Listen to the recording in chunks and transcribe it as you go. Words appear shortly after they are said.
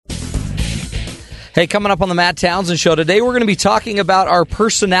Hey, coming up on the Matt Townsend Show today, we're going to be talking about our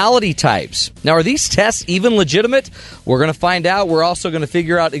personality types. Now, are these tests even legitimate? We're going to find out. We're also going to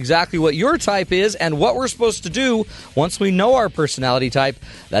figure out exactly what your type is and what we're supposed to do once we know our personality type.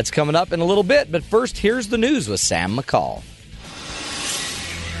 That's coming up in a little bit. But first, here's the news with Sam McCall.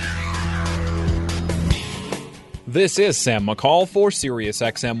 This is Sam McCall for Sirius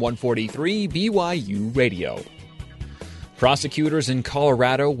XM 143 BYU Radio. Prosecutors in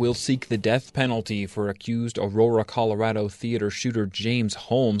Colorado will seek the death penalty for accused Aurora, Colorado theater shooter James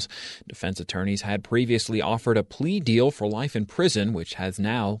Holmes. Defense attorneys had previously offered a plea deal for life in prison, which has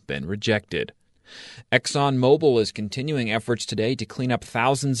now been rejected. ExxonMobil is continuing efforts today to clean up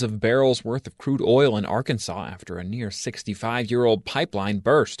thousands of barrels worth of crude oil in Arkansas after a near 65-year-old pipeline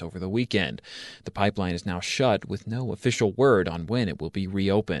burst over the weekend. The pipeline is now shut with no official word on when it will be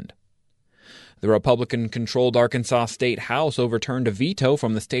reopened. The Republican-controlled Arkansas State House overturned a veto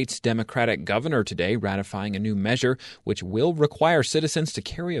from the state's Democratic governor today, ratifying a new measure which will require citizens to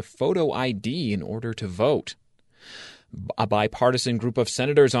carry a photo ID in order to vote. A bipartisan group of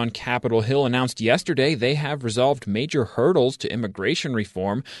senators on Capitol Hill announced yesterday they have resolved major hurdles to immigration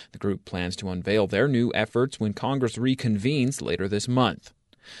reform. The group plans to unveil their new efforts when Congress reconvenes later this month.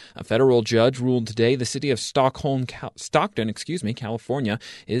 A federal judge ruled today the city of Stockton, California,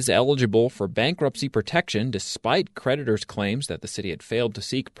 is eligible for bankruptcy protection despite creditors' claims that the city had failed to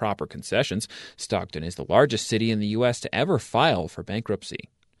seek proper concessions. Stockton is the largest city in the U.S. to ever file for bankruptcy.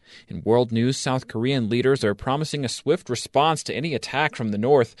 In world news, South Korean leaders are promising a swift response to any attack from the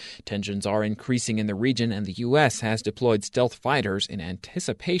north. Tensions are increasing in the region, and the U.S. has deployed stealth fighters in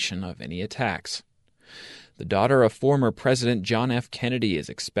anticipation of any attacks. The daughter of former President John F. Kennedy is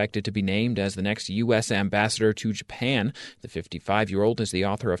expected to be named as the next U.S. ambassador to Japan. The 55-year-old is the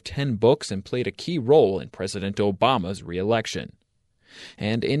author of 10 books and played a key role in President Obama's re-election.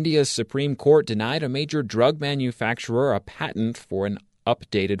 And India's Supreme Court denied a major drug manufacturer a patent for an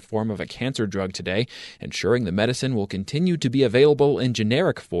updated form of a cancer drug today, ensuring the medicine will continue to be available in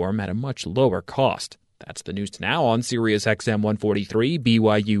generic form at a much lower cost. That's the news now on Sirius XM 143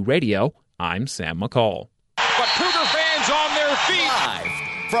 BYU Radio. I'm Sam McCall. But Cougar fans on their feet.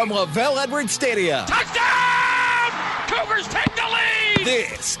 Live from Lavelle Edwards Stadium. Touchdown! Cougars take the lead!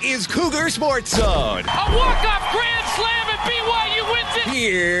 This is Cougar Sports Zone. A walk-off grand slam and BYU wins it!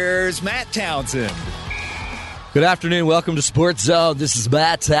 Here's Matt Townsend. Good afternoon. Welcome to Sports Zone. This is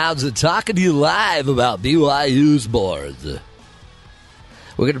Matt Townsend talking to you live about BYU sports.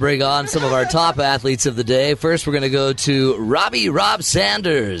 We're going to bring on some of our top athletes of the day. First, we're going to go to Rob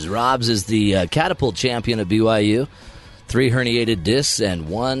Sanders. Rob's is the catapult champion at BYU. 3 herniated discs and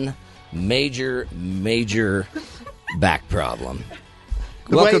 1 major back problem.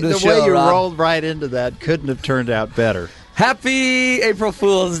 Welcome to the show, way you Rob. rolled right into that couldn't have turned out better. Happy April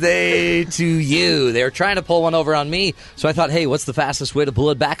Fool's Day to you. They were trying to pull one over on me, so I thought, hey, what's the fastest way to pull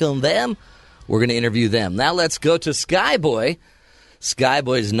it back on them? We're going to interview them. Now let's go to Skyboy.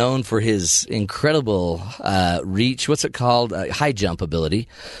 Skyboy is known for his incredible reach. What's it called? High jump ability.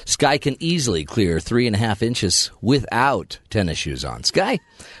 Sky can easily clear 3.5 inches without tennis shoes on. Sky?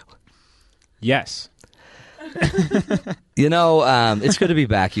 Yes. You know, it's good to be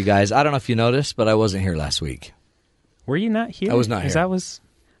back, you guys. I don't know if you noticed, but I wasn't here last week. Were you not here? I was not here.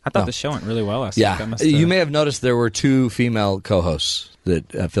 I thought the show went really well last week. Yeah, you may have noticed there were 2 female co-hosts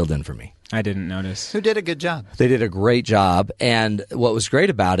that filled in for me. I didn't notice. Who did a good job? They did a great job, and what was great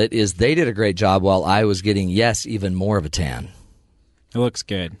about it is they did a great job while I was getting, even more of a tan. It looks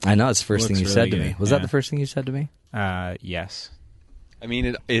good. I know, it's the first thing you said to me. Was Yeah. that the first thing you said to me? Yes. I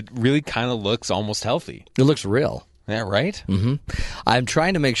mean, it really kind of looks almost healthy. It looks real. Yeah, right? Mm-hmm. I'm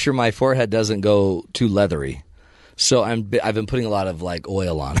trying to make sure my forehead doesn't go too leathery. So I've been putting a lot of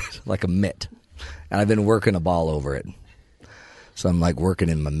oil on it, like a mitt. And I've been working a ball over it. So I'm working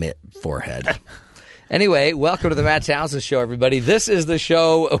in my mitt forehead. Anyway, welcome to the Matt Townsend Show, everybody. This is the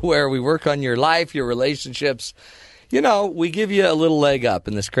show where we work on your life, your relationships. We give you a little leg up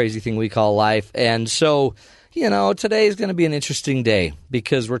in this crazy thing we call life. And so, today is going to be an interesting day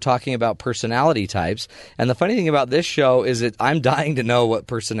because we're talking about personality types. And the funny thing about this show is that I'm dying to know what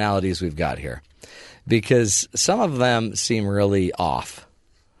personalities we've got here because some of them seem really off.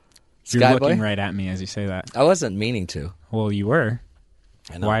 You're looking right at me as you say that. I wasn't meaning to. Well, you were.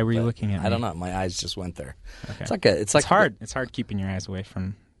 I know, why were you looking at me? I don't know. My eyes just went there. Okay. It's hard. It's hard keeping your eyes away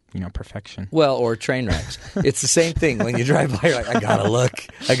from perfection. Well, or train wrecks. It's the same thing. When you drive by, you're like, I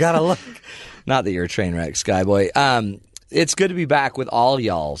gotta look. Not that you're a train wreck, Skyboy. It's good to be back with all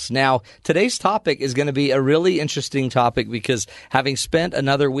y'alls. Now, today's topic is going to be a really interesting topic because having spent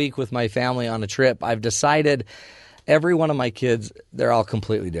another week with my family on a trip, I've decided every one of my kids, they're all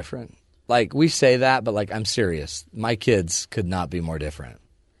completely different. like, we say that, but, like, I'm serious. My kids could not be more different.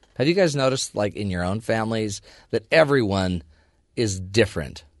 Have you guys noticed, like, in your own families that everyone is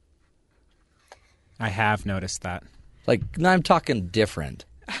different? I have noticed that. Like, no, I'm talking different.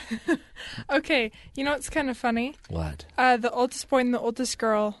 Okay, you know what's kind of funny? What? The oldest boy and the oldest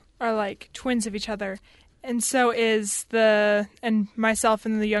girl are like twins of each other, and so is and myself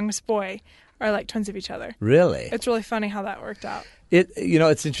and the youngest boy are like twins of each other. Really? It's really funny how that worked out.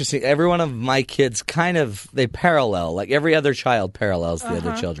 It's interesting. Every one of my kids they parallel, like every other child parallels the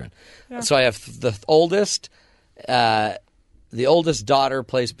other children. Yeah. So I have the oldest daughter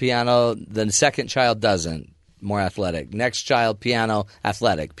plays piano, the second child doesn't. More athletic. Next child, piano,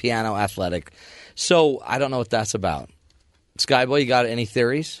 athletic. Piano, athletic. So I don't know what that's about. Skyboy, you got any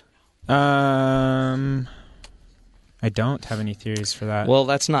theories? I don't have any theories for that. Well,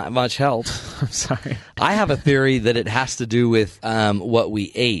 that's not much help. I'm sorry. I have a theory that it has to do with what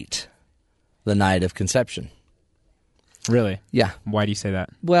we ate the night of conception. Really? Yeah. Why do you say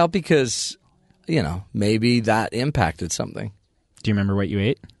that? Well, because, maybe that impacted something. Do you remember what you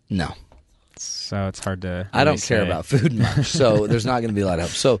ate? No. So it's hard to I don't care about food much, so there's not going to be a lot of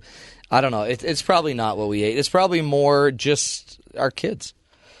help. So I don't know. It's probably not what we ate. It's probably more just our kids.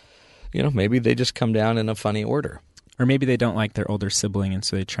 Maybe they just come down in a funny order. Or maybe they don't like their older sibling, and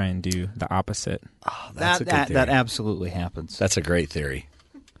so they try and do the opposite. Oh, that's a good theory. That absolutely happens. That's a great theory.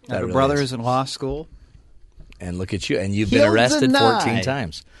 I have a brother who's in law school. And look at you. And you've been arrested 14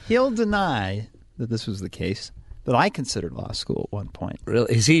 times. He'll deny that this was the case. That I considered law school at one point.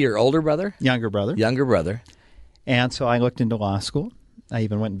 Really? Is he your older brother? Younger brother. Younger brother. And so I looked into law school. I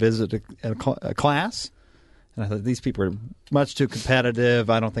even went and visited a class. And I thought, these people are much too competitive.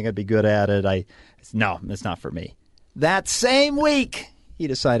 I don't think I'd be good at it. No, it's not for me. That same week, he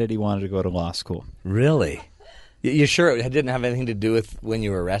decided he wanted to go to law school. Really? You sure it didn't have anything to do with when you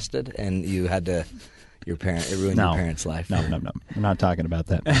were arrested and you had to... it ruined your parents' life? No. We're not talking about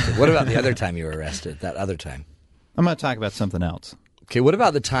that. What about the other time you were arrested, that other time? I'm going to talk about something else. Okay, what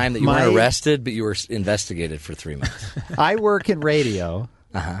about the time that you weren't arrested, but you were investigated for 3 months? I work in radio.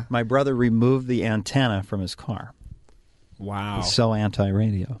 My brother removed the antenna from his car. Wow. He's so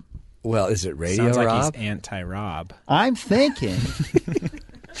anti-radio. Well, is it radio, Sounds like Rob? he's anti-Rob. I'm thinking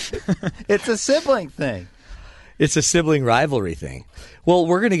it's a sibling thing. It's a sibling rivalry thing. Well,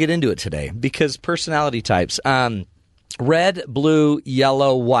 we're going to get into it today because personality types. Red, blue,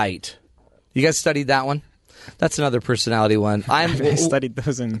 yellow, white. You guys studied that one? That's another personality one. I studied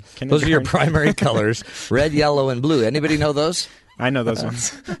those in kindergarten. Those are your primary colors, red, yellow, and blue. Anybody know those? I know those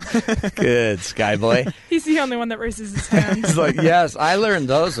ones. Good, Skyboy. He's the only one that raises his hand. He's like, yes, I learned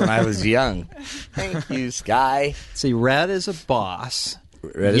those when I was young. Thank you, Sky. See, red is a boss.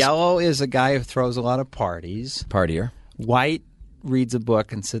 Yellow is a guy who throws a lot of parties. Partier. White reads a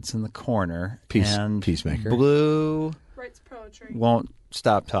book and sits in the corner. Peacemaker. Blue writes poetry. Won't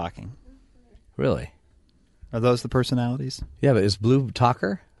stop talking. Really? Are those the personalities? Yeah, but is blue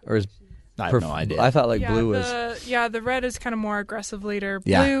talker? Or is I have no idea. I thought blue was... the red is kind of more aggressive leader.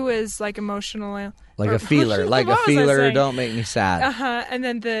 Yeah. Blue is like emotional. Like a feeler. Like a feeler, don't make me sad. And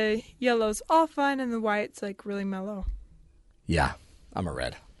then the yellow's all fun and the white's like really mellow. Yeah, I'm a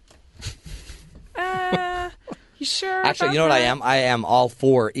red. You sure? Actually, you know what I am? I am all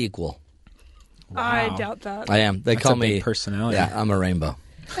four equal. Wow. I doubt that. I am. That's call me personality. Yeah, I'm a rainbow.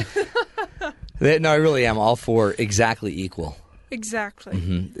 No, I really am. All four exactly equal. Exactly.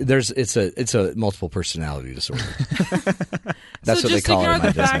 Mm-hmm. It's a multiple personality disorder. That's so what they call it in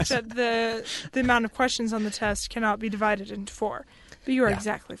my business. just ignore the fact that the amount of questions on the test cannot be divided into 4. But you are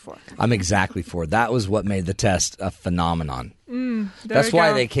exactly 4. I'm exactly 4. That was what made the test a phenomenon. That's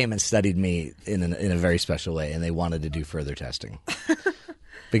why they came and studied me in a very special way, and they wanted to do further testing.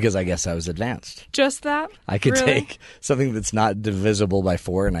 Because I guess I was advanced. Just that? I could really? take something that's not divisible by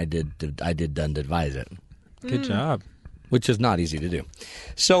 4, and I did divide it. Good job. Which is not easy to do.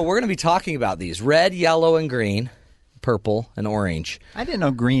 So we're going to be talking about these. Red, yellow, and green. Purple and orange. I didn't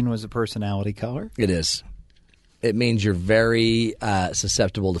know green was a personality color. It is. It means you're very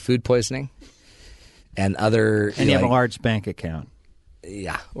susceptible to food poisoning and other... And you have a large bank account.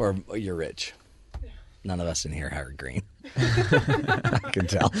 Yeah, or you're rich. None of us in here are green. I can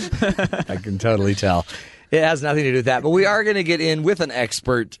tell. I can totally tell. It has nothing to do with that. But we are going to get in with an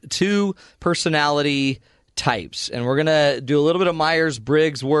expert to personality types. And we're going to do a little bit of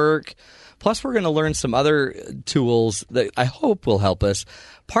Myers-Briggs work. Plus, we're going to learn some other tools that I hope will help us.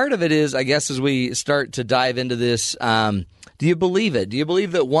 Part of it is, I guess, as we start to dive into this, do you believe it? Do you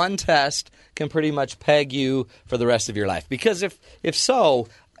believe that one test can pretty much peg you for the rest of your life? Because if so,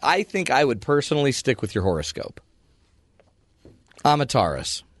 I think I would personally stick with your horoscope. I'm a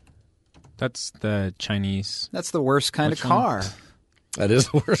Taurus. That's the Chinese. That's the worst kind Which of one? car. That is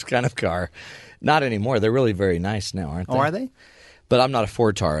the worst kind of car. Not anymore. They're really very nice now, aren't they? Oh, are they? But I'm not a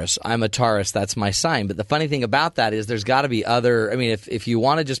Ford Taurus. I'm a Taurus. That's my sign. But the funny thing about that is there's got to be other – I mean, if you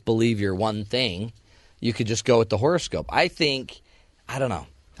want to just believe your one thing, you could just go with the horoscope. I think – I don't know.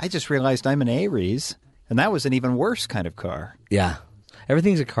 I just realized I'm an Aries, and that was an even worse kind of car. Yeah.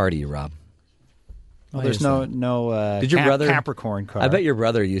 Everything's a car to you, Rob. Well, there's no Did your brother Capricorn car. I bet your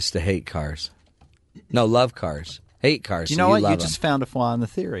brother used to hate cars. No, love cars. Hate cars. You so know what? love You just found a flaw in the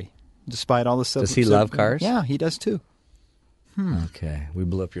theory, despite all the stuff. Does he love cars? Yeah, he does too. Okay, we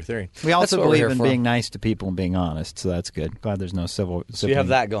blew up your theory. We also That's what we're believe here in for. being nice to people and being honest, so that's good. Glad there's no civil. So you have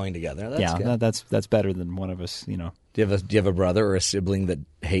that going together. That's yeah, good. that's better than one of us. You know. Do you have a brother or a sibling that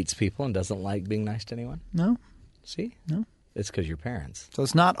hates people and doesn't like being nice to anyone? No, See? No. It's because your parents. so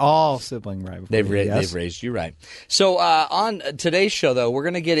it's not all sibling rivalry. They've raised you right. So on today's show, though, we're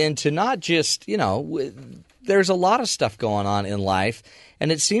going to get into not just, there's a lot of stuff going on in life.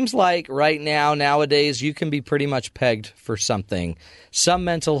 And it seems like right now, nowadays, you can be pretty much pegged for something. Some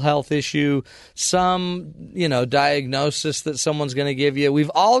mental health issue, some, diagnosis that someone's going to give you.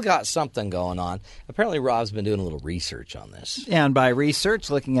 We've all got something going on. Apparently, Rob's been doing a little research on this. And by research,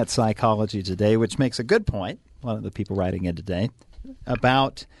 looking at Psychology Today, which makes a good point, one of the people writing it today,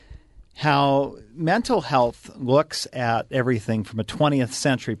 about how mental health looks at everything from a 20th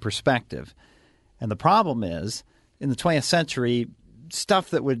century perspective. And the problem is, in the 20th century, stuff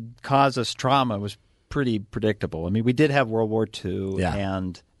that would cause us trauma was pretty predictable. I mean, we did have World War II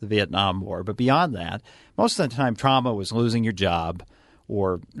and the Vietnam War, but beyond that, most of the time trauma was losing your job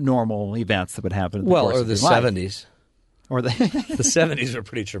or normal events that would happen in the course Or of the your life. 70s. Or the The 70s are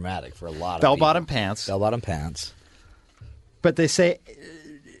pretty traumatic for a lot of bell-bottom people. pants. Bell-bottom pants. But they say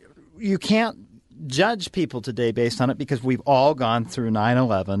you can't judge people today based on it because we've all gone through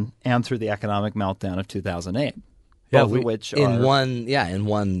 9/11 and through the economic meltdown of 2008. Both of which in are one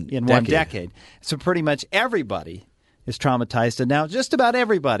decade. So pretty much everybody is traumatized. And now just about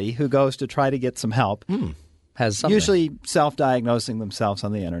everybody who goes to try to get some help has something. usually self-diagnosing themselves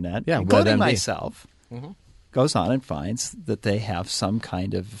on the internet, Yeah, including WebMD. myself, goes on and finds that they have some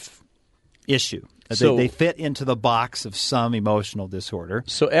kind of issue. That So- they fit into the box of some emotional disorder.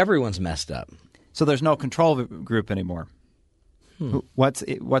 So everyone's messed up. So there's no control group anymore.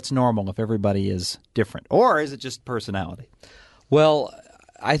 What's normal if everybody is different? Or is it just personality? Well,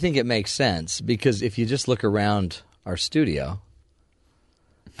 I think it makes sense because if you just look around our studio,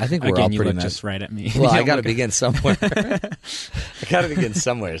 I think we're all Again, you pretty look messed. just right at me. Well, I You got to look- begin somewhere.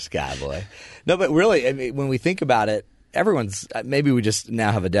 Skyboy. No, but really, I mean, when we think about it, everyone's maybe we just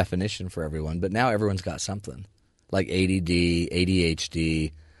now have a definition for everyone, but now everyone's got something like ADD,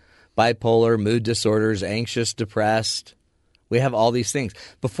 ADHD, bipolar, mood disorders, anxious, depressed. We have all these things.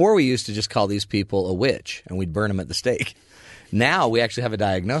 Before we used to just call these people a witch and we'd burn them at the stake. Now we actually have a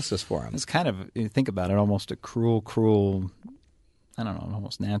diagnosis for them. It's kind of, you think about it, almost a cruel, I don't know, an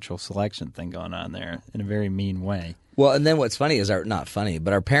almost natural selection thing going on there in a very mean way. Well, and then what's funny is not funny,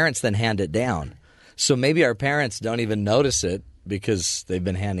 but our parents then hand it down. So maybe our parents don't even notice it because they've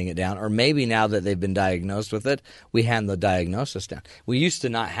been handing it down. Or maybe now that they've been diagnosed with it, we hand the diagnosis down. We used to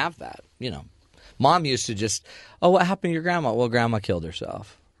not have that, Mom used to just, what happened to your grandma? Well, grandma killed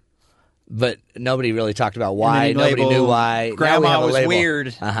herself. But nobody really talked about why. Nobody knew why. Grandma was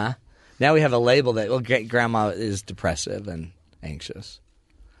weird. Uh-huh. Now we have a label that, grandma is depressive and anxious.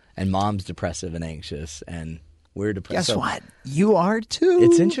 And mom's depressive and anxious. And we're depressed. Guess what? You are too.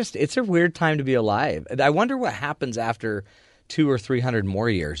 It's interesting. It's a weird time to be alive. And I wonder what happens after 200 or 300 more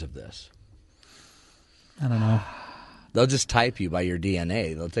years of this. I don't know. They'll just type you by your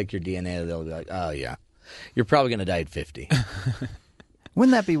DNA. They'll take your DNA and they'll be like, oh, yeah, you're probably going to die at 50.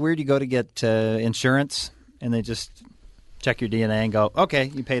 Wouldn't that be weird? You go to get insurance and they just check your DNA and go,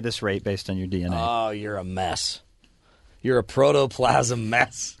 okay, you pay this rate based on your DNA. Oh, you're a mess. You're a protoplasm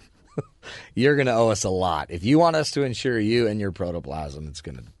mess. You're going to owe us a lot. If you want us to insure you and your protoplasm, it's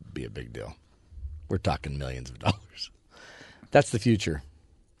going to be a big deal. We're talking millions of dollars. That's the future.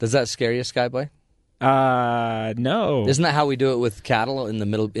 Does that scare you, Skyboy? No. Isn't that how we do it with cattle in the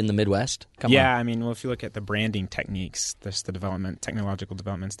Midwest? Come on. I mean, well, if you look at the branding techniques, there's the technological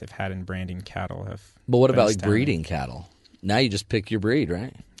developments they've had in branding cattle have. But what been about astounding. breeding cattle? Now you just pick your breed,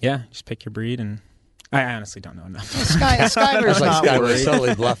 right? Yeah, just pick your breed, and I honestly don't know enough. Skyler's not Skyboy's worried.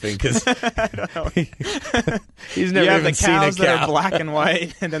 totally bluffing because he's never you have even the seen a cows that cow. are black and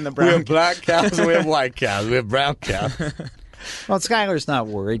white, and then the We brown. have black cows and we have white cows. We have brown cows. Well, Skyler's not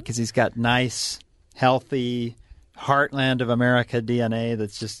worried because he's got nice, healthy, Heartland of America DNA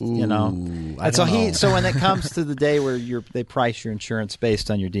that's just, I And so don't know. so when it comes to the day where they price your insurance based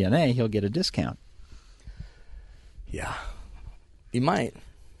on your DNA, he'll get a discount. Yeah. You might.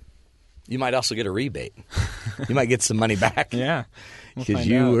 You might also get a rebate. You might get some money back. Yeah. We'll Because find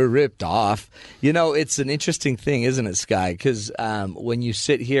you out. were ripped off. It's an interesting thing, isn't it, Sky? Because when you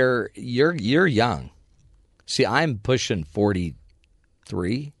sit here, you're young. See, I'm pushing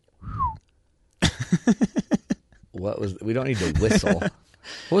 43. We don't need to whistle. What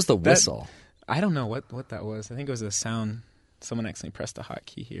was the whistle? I don't know what that was. I think it was a sound. Someone accidentally pressed a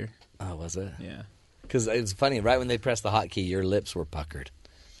hotkey here. Oh, was it? Yeah. Because it's funny. Right when they pressed the hotkey, your lips were puckered.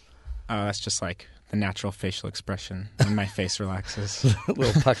 Oh, that's just like the natural facial expression when my face relaxes. A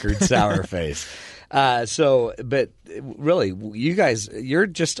little puckered, sour face. But really, you guys, you're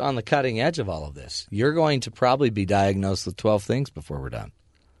just on the cutting edge of all of this. You're going to probably be diagnosed with 12 things before we're done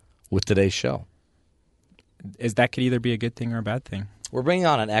with today's show. That could either be a good thing or a bad thing. We're bringing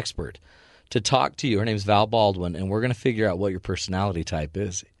on an expert to talk to you. Her name's Val Baldwin, and we're going to figure out what your personality type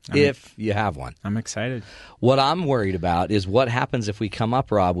is, if you have one. I'm excited. What I'm worried about is what happens if we come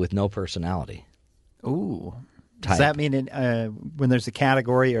up, Rob, with no personality. Ooh. Type. Does that mean when there's a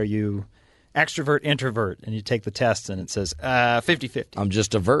category, are you extrovert, introvert, and you take the test and it says 50-50? I'm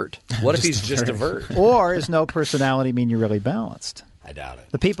just a vert. What if he's just a vert? Or is no personality mean you're really balanced? I doubt it.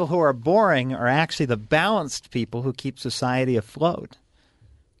 The people who are boring are actually the balanced people who keep society afloat.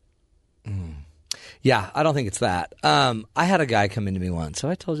 Yeah, I don't think it's that. I had a guy come into me once. So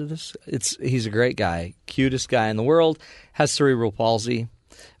I told you this. He's a great guy, cutest guy in the world, has cerebral palsy,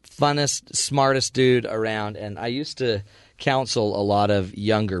 funnest, smartest dude around. And I used to counsel a lot of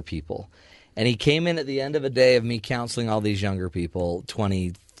younger people. And he came in at the end of a day of me counseling all these younger people,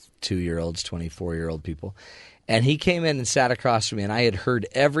 22-year-olds, 24-year-old people. And he came in and sat across from me, and I had heard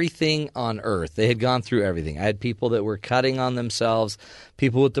everything on earth. They had gone through everything. I had people that were cutting on themselves,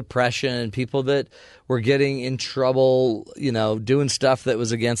 people with depression, people that were getting in trouble, doing stuff that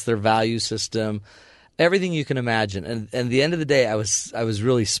was against their value system, everything you can imagine. And at the end of the day, I was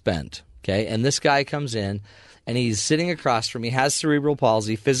really spent. Okay, and this guy comes in, and he's sitting across from me, has cerebral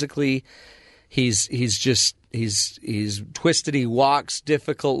palsy, physically. He's twisted. He walks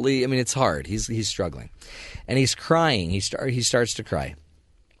difficultly. I mean, it's hard. He's struggling, and he's crying. He starts to cry,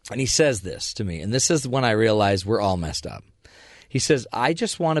 and he says this to me. And this is when I realized we're all messed up. He says, "I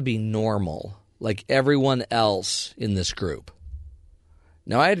just want to be normal, like everyone else in this group."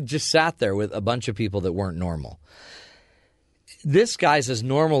 Now, I had just sat there with a bunch of people that weren't normal. This guy's as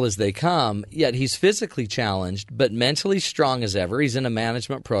normal as they come, yet he's physically challenged, but mentally strong as ever. He's in a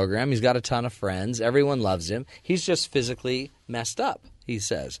management program. He's got a ton of friends. Everyone loves him. He's just physically messed up, he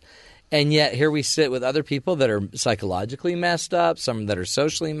says. And yet here we sit with other people that are psychologically messed up, some that are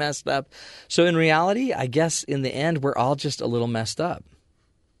socially messed up. So in reality, I guess in the end, we're all just a little messed up.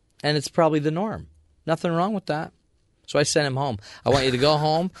 And it's probably the norm. Nothing wrong with that. So I sent him home. I want you to go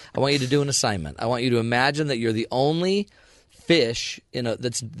home. I want you to do an assignment. I want you to imagine that you're the only fish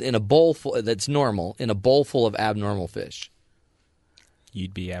that's in a bowl full, that's normal, in a bowl full of abnormal fish.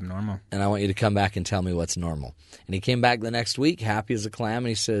 You'd be abnormal. And I want you to come back and tell me what's normal. And he came back the next week, happy as a clam, and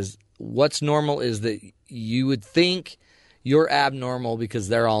he says, what's normal is that you would think you're abnormal because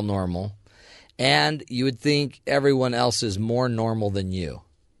they're all normal, and you would think everyone else is more normal than you.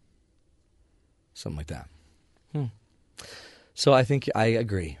 Something like that. So I think I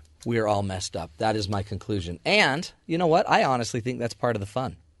agree. We are all messed up. That is my conclusion. And you know what? I honestly think that's part of the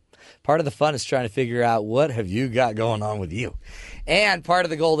fun. Part of the fun is trying to figure out what have you got going on with you. And part of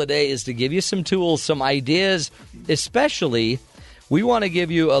the goal today is to give you some tools, some ideas, especially we want to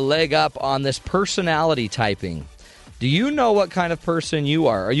give you a leg up on this personality typing. Do you know what kind of person you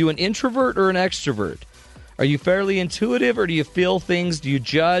are? Are you an introvert or an extrovert? Are you fairly intuitive, or do you feel things? Do you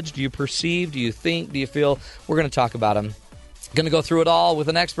judge? Do you perceive? Do you think? Do you feel? We're going to talk about them. Going to go through it all with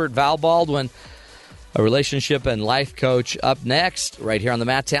an expert, Val Baldwin, a relationship and life coach, up next, right here on the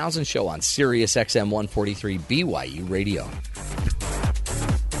Matt Townsend Show on Sirius XM 143 BYU Radio.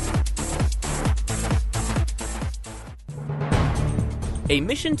 A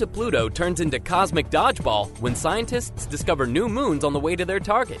mission to Pluto turns into cosmic dodgeball when scientists discover new moons on the way to their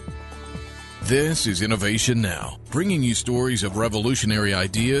target. This is Innovation Now, bringing you stories of revolutionary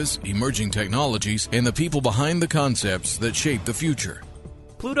ideas, emerging technologies, and the people behind the concepts that shape the future.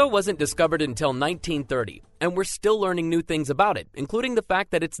 Pluto wasn't discovered until 1930, and we're still learning new things about it, including the fact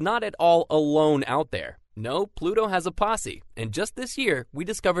that it's not at all alone out there. No, Pluto has a posse, and just this year, we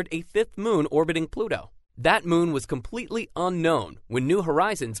discovered a fifth moon orbiting Pluto. That moon was completely unknown when New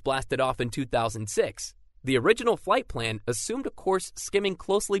Horizons blasted off in 2006. The original flight plan assumed a course skimming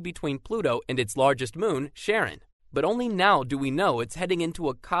closely between Pluto and its largest moon, Charon. But only now do we know it's heading into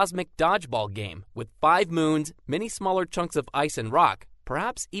a cosmic dodgeball game with 5 moons, many smaller chunks of ice and rock,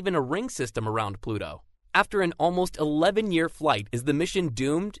 perhaps even a ring system around Pluto. After an almost 11-year flight, is the mission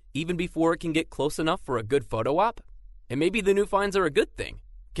doomed even before it can get close enough for a good photo op? And maybe the new finds are a good thing.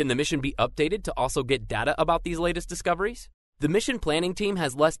 Can the mission be updated to also get data about these latest discoveries? The mission planning team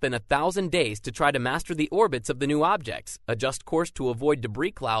has less than 1,000 days to try to master the orbits of the new objects, adjust course to avoid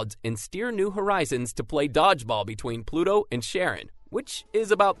debris clouds, and steer new horizons to play dodgeball between Pluto and Charon, which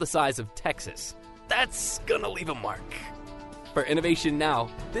is about the size of Texas. That's gonna leave a mark. For Innovation Now,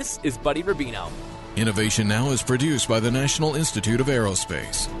 this is Buddy Rubino. Innovation Now is produced by the National Institute of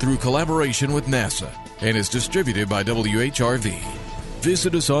Aerospace through collaboration with NASA and is distributed by WHRV.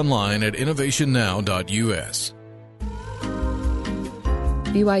 Visit us online at innovationnow.us.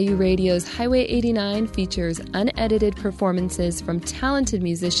 BYU Radio's Highway 89 features unedited performances from talented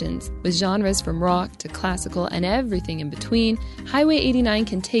musicians with genres from rock to classical and everything in between. Highway 89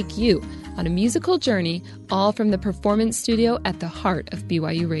 can take you on a musical journey, all from the performance studio at the heart of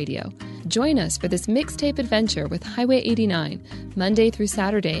BYU Radio. Join us for this mixtape adventure with Highway 89, Monday through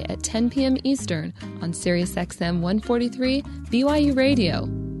Saturday at 10 p.m. Eastern on SiriusXM 143 BYU Radio.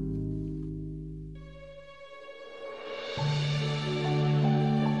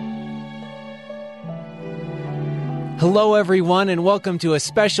 Hello, everyone, and welcome to a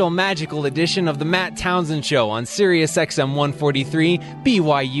special magical edition of the Matt Townsend Show on SiriusXM 143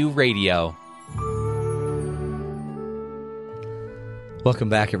 BYU Radio. Welcome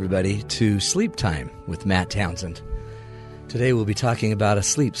back, everybody, to Sleep Time with Matt Townsend. Today we'll be talking about a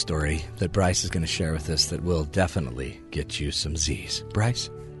sleep story that Bryce is going to share with us that will definitely get you some Z's. Bryce?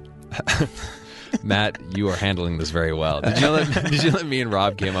 Matt, you are handling this very well. Did you let me and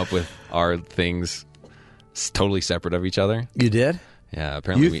Rob came up with our things totally separate of each other? You did? Yeah,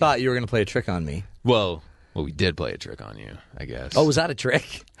 apparently. You thought you were going to play a trick on me. Well, we did play a trick on you, I guess. Oh, was that a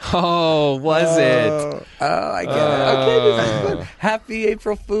trick? Oh, was it? Oh, I get it. Okay, this is good. Happy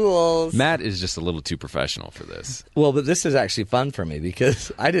April Fools. Matt is just a little too professional for this. Well, but this is actually fun for me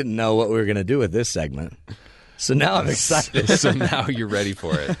because I didn't know what we were going to do with this segment. So now I'm excited. So now you're ready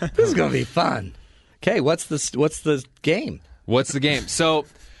for it. This is going to be fun. Okay, what's the game? What's the game? So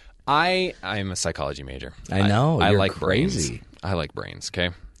I'm a psychology major. I know. I you're like crazy. brains. I like brains, okay?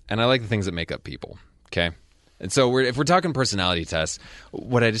 And I like the things that make up people, okay? And so if we're talking personality tests,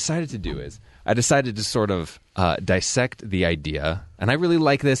 what I decided to do is I decided to sort of dissect the idea. And I really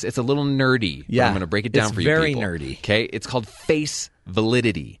like this. It's a little nerdy. Yeah. I'm going to break it down for you very people. nerdy. Okay? It's called face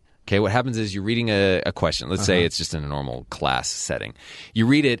validity. Okay, what happens is you're reading a question. Let's say it's just in a normal class setting. You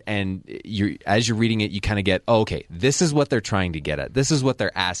read it, and as you're reading it, you kind of get, okay, this is what they're trying to get at. This is what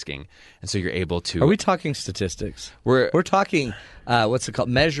they're asking. And so you're able to... Are we talking statistics? We're talking, what's it called?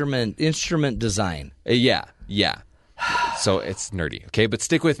 Measurement, instrument design. Yeah. So it's nerdy, okay? But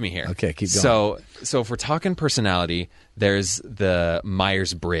stick with me here. Okay, keep going. So if we're talking personality, there's the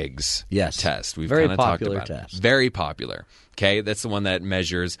Myers-Briggs test. We've very kind of talked popular about test. Very popular. Okay, that's the one that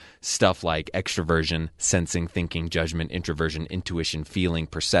measures stuff like extroversion, sensing, thinking, judgment, introversion, intuition, feeling,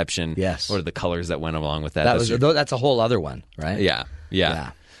 perception. Yes. What are the colors that went along with that? That's a whole other one, right?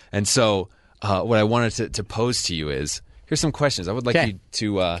 Yeah. And so what I wanted to pose to you is, here's some questions. I would like you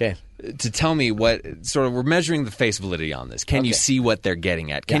to tell me what sort of, we're measuring the face validity on this. Can you see what they're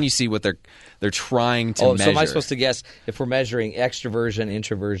getting at? Can you see what they're trying to measure? So am I supposed to guess if we're measuring extroversion,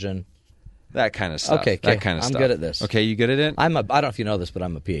 introversion? That kind of stuff. Okay. That kind of stuff. I'm good at this. Okay, you good at it? I don't know if you know this, but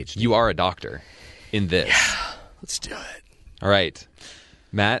I'm a PhD. You are a doctor in this. Yeah, let's do it. All right.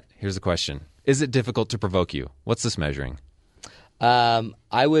 Matt, here's the question. Is it difficult to provoke you? What's this measuring?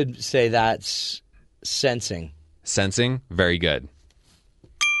 I would say that's sensing. Sensing? Very good.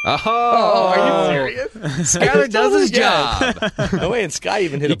 Oh, are you serious? Skyler does his job. No way, and Sky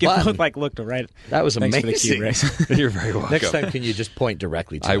even hit a button. Both looked right. That was amazing. Thanks for the cue, You're very welcome. Next time, can you just point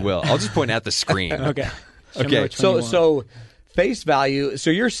directly to I him? will. I'll just point at the screen. Okay. Okay. So face value.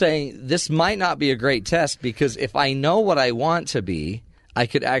 So you're saying this might not be a great test because if I know what I want to be, I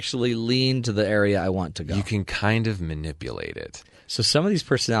could actually lean to the area I want to go. You can kind of manipulate it. So some of these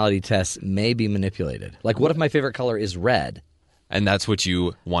personality tests may be manipulated. Like, what if my favorite color is red? And that's what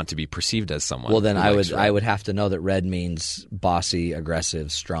you want to be perceived as someone. Well, then I would have to know that red means bossy, aggressive,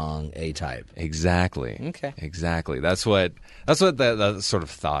 strong, A-type. Exactly. Okay. Exactly. That's what the sort of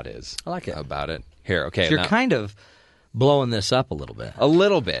thought is. I like it. About it. Here, okay. So you're kind of blowing this up a little bit. A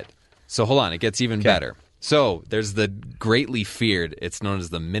little bit. So hold on, it gets even better. So there's the greatly feared, it's known as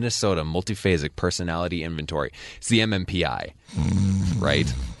the Minnesota Multiphasic Personality Inventory. It's the MMPI,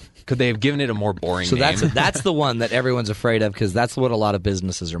 right? Could they have given it a more boring So name? that's the one that everyone's afraid of because that's what a lot of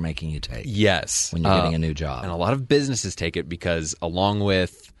businesses are making you take. Yes. When you're getting a new job. And a lot of businesses take it because along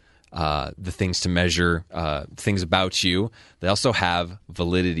with the things to measure things about you, they also have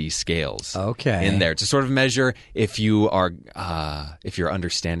validity scales in there to sort of measure if you're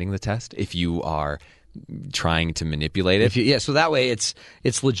understanding the test, if you are trying to manipulate it. So that way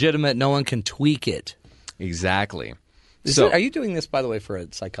it's legitimate. No one can tweak it. Exactly. Are you doing this, by the way, for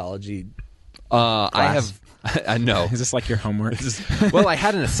a psychology I class? have no. Is this like your homework? Well, I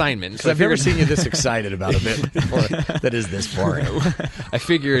had an assignment. Because I've never seen you this excited about a bit before that is this boring. I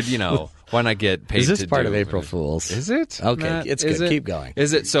figured, why not get paid to do. Is this to part do of it? April Fool's? Is it? Okay, Matt, it's is good. it? Keep going.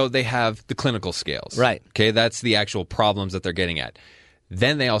 Is it? So they have the clinical scales. Right. Okay, that's the actual problems that they're getting at.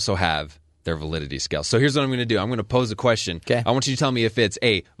 Then they also have their validity scale. So here's what I'm going to do. I'm going to pose a question. Okay. I want you to tell me if it's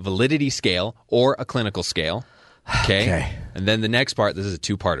a validity scale or a clinical scale. Okay. And then the next part, this is a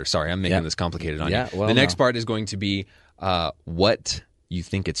two-parter. Sorry, I'm making this complicated on you. Well, the next part is going to be what you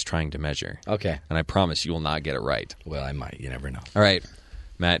think it's trying to measure. Okay. And I promise you will not get it right. Well, I might. You never know. All right,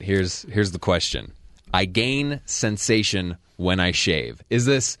 Matt, here's the question. I gain sensation when I shave. Is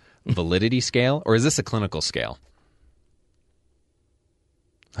this validity scale or is this a clinical scale?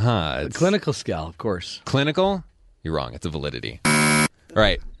 Clinical scale, of course. Clinical? You're wrong. It's a validity. All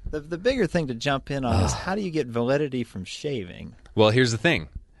right. The bigger thing to jump in on is how do you get validity from shaving? Well, here's the thing.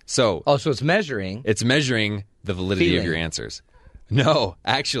 So it's measuring. It's measuring the validity of your answers. No,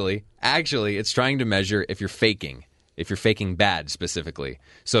 actually, it's trying to measure if you're faking bad specifically.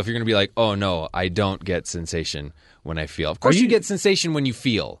 So if you're going to be like, oh, no, I don't get sensation when I feel. Of course you get sensation when you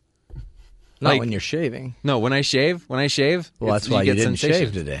feel. Not when you're shaving. No, when I shave. Well, that's why you didn't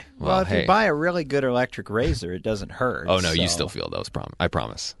shave today. Well, if you buy a really good electric razor, it doesn't hurt. Oh, no, you still feel those. I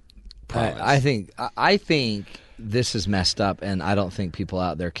promise. I think this is messed up, and I don't think people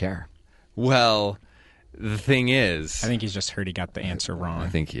out there care. Well, the thing is, I think he's just heard he got the answer wrong. I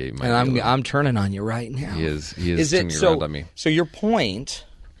think he might. And I'm turning on you right now. He is turning around on me. So your point,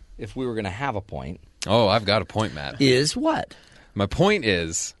 if we were going to have a point, oh, I've got a point, Matt. Is what? My point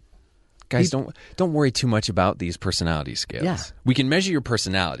is, guys, don't worry too much about these personality scales. Yeah. We can measure your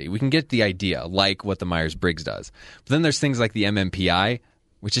personality. We can get the idea, like what the Myers-Briggs does. But then there's things like the MMPI,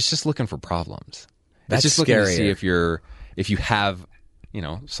 which is just looking for problems. That's it's just looking to scarier. see if you have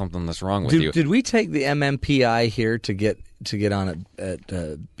something that's wrong with you. Did we take the MMPI here to get on at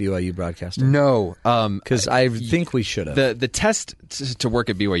BYU Broadcasting? No, because I think we should have. The test to work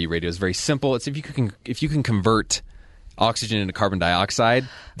at BYU Radio is very simple. It's if you can convert oxygen into carbon dioxide.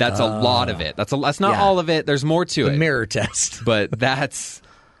 That's a lot of it. That's not all of it. There's more to it. The mirror test, but that's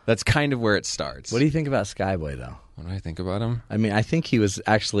kind of where it starts. What do you think about Skyboy though? What do I think about him? I mean, I think he was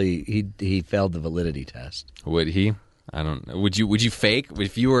actually he failed the validity test. Would he? I don't know. Would you fake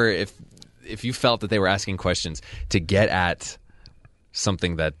if you felt that they were asking questions to get at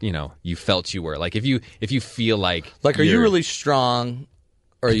something that you felt you were like if you feel like are you really strong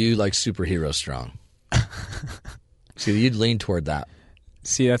or are you like superhero strong? See, you'd lean toward that.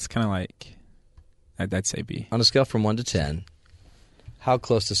 See, that's kind of like I'd say B. On a scale from 1 to 10, how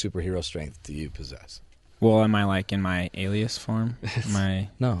close to superhero strength do you possess? Well, am I like in my alias form?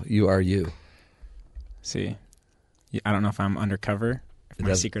 No, you are you. See, I don't know if I'm undercover, if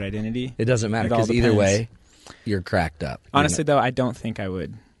my secret identity. It doesn't matter because either way, you're cracked up. Honestly, though, I don't think I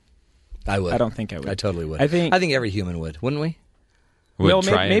would. I would. I don't think I would. I totally would. I think every human would, wouldn't we? Well,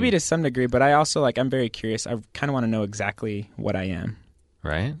 maybe to some degree, but I also I'm very curious. I kind of want to know exactly what I am.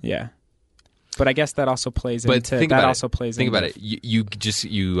 Right? Yeah. But I guess that also plays but into think that. About Also it. plays. Think into about it. You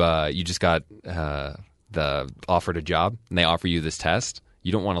just got the offered a job, and they offer you this test.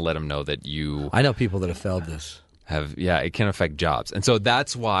 You don't want to let them know that you. I know people that have failed this. It can affect jobs, and so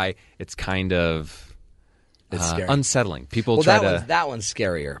that's why it's kind of unsettling. People that one's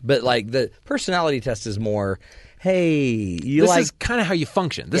scarier, but like the personality test is more. Hey, this is kind of how you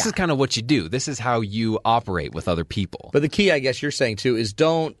function. This is kind of what you do. This is how you operate with other people. But the key, I guess you're saying too, is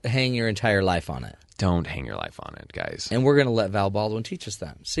don't hang your entire life on it. Don't hang your life on it, guys. And we're going to let Val Baldwin teach us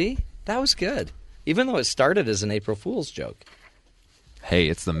that. See, that was good, even though it started as an April Fool's joke. Hey,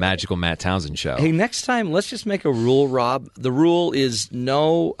 it's the magical Matt Townsend show. Hey, next time, let's just make a rule, Rob. The rule is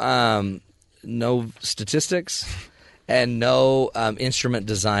no statistics and no instrument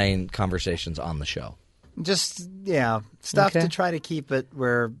design conversations on the show. Just, stuff to try to keep it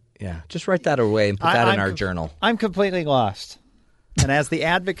where... Yeah, just write that away and put that in our journal. I'm completely lost. And as the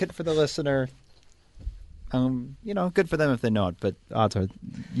advocate for the listener, good for them if they know it, but odds are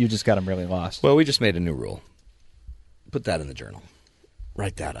you just got them really lost. Well, we just made a new rule. Put that in the journal.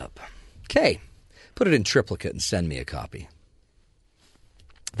 Write that up. Okay. Put it in triplicate and send me a copy.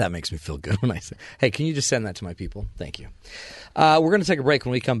 That makes me feel good when I say, hey, can you just send that to my people? Thank you. We're going to take a break.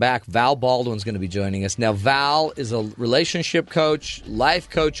 When we come back, Val Baldwin's going to be joining us. Now, Val is a relationship coach, life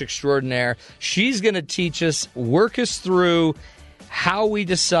coach extraordinaire. She's going to teach us, work us through how we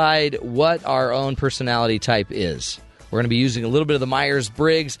decide what our own personality type is. We're going to be using a little bit of the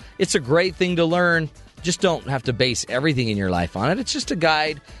Myers-Briggs. It's a great thing to learn. Just don't have to base everything in your life on it. It's just a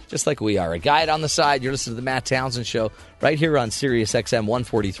guide, just like we are. A guide on the side. You're listening to the Matt Townsend Show right here on Sirius XM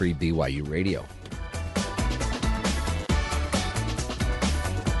 143 BYU Radio.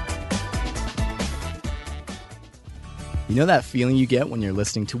 You know that feeling you get when you're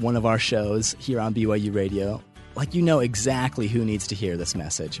listening to one of our shows here on BYU Radio? Like you know exactly who needs to hear this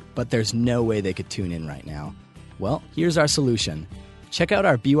message, but there's no way they could tune in right now. Well, here's our solution. Check out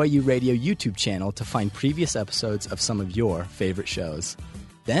our BYU Radio YouTube channel to find previous episodes of some of your favorite shows.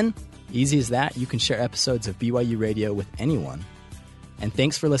 Then, easy as that, you can share episodes of BYU Radio with anyone. And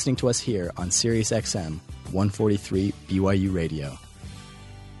thanks for listening to us here on Sirius XM 143 BYU Radio.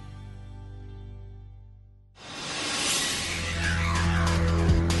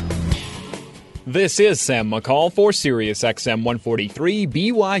 This is Sam McCall for Sirius XM 143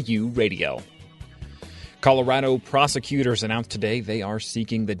 BYU Radio. Colorado prosecutors announced today they are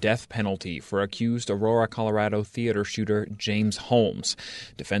seeking the death penalty for accused Aurora, Colorado theater shooter James Holmes.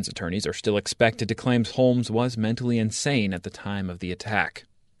 Defense attorneys are still expected to claim Holmes was mentally insane at the time of the attack.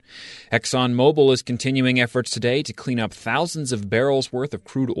 ExxonMobil is continuing efforts today to clean up thousands of barrels worth of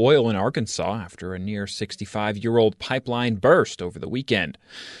crude oil in Arkansas after a near 65-year-old pipeline burst over the weekend.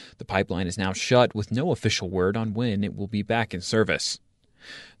 The pipeline is now shut with no official word on when it will be back in service.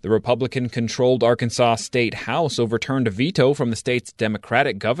 The Republican-controlled Arkansas State House overturned a veto from the state's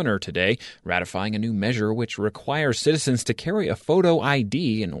Democratic governor today, ratifying a new measure which requires citizens to carry a photo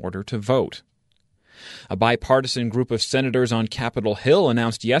ID in order to vote. A bipartisan group of senators on Capitol Hill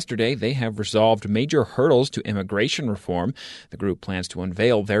announced yesterday they have resolved major hurdles to immigration reform. The group plans to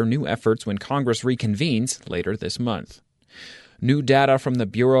unveil their new efforts when Congress reconvenes later this month. New data from the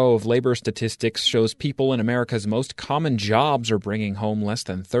Bureau of Labor Statistics shows people in America's most common jobs are bringing home less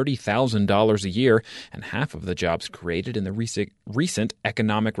than $30,000 a year, and half of the jobs created in the recent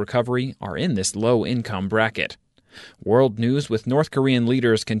economic recovery are in this low-income bracket. World news: with North Korean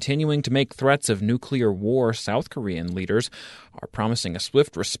leaders continuing to make threats of nuclear war, South Korean leaders are promising a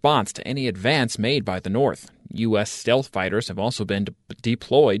swift response to any advance made by the North. U.S. stealth fighters have also been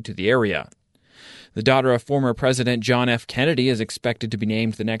deployed to the area. The daughter of former President John F. Kennedy is expected to be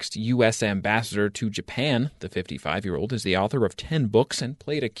named the next U.S. ambassador to Japan. The 55-year-old is the author of 10 books and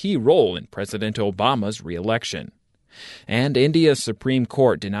played a key role in President Obama's re-election. And India's Supreme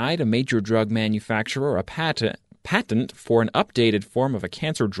Court denied a major drug manufacturer a patent for an updated form of a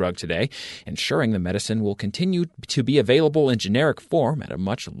cancer drug today, ensuring the medicine will continue to be available in generic form at a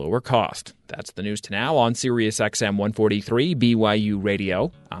much lower cost. That's the news to now on Sirius XM 143 BYU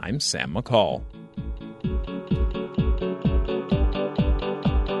Radio. I'm Sam McCall.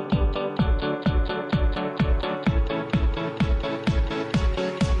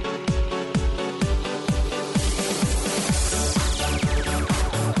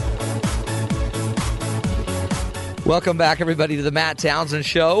 Welcome back, everybody, to the Matt Townsend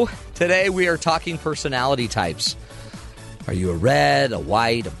Show. Today we are talking personality types. Are you a red, a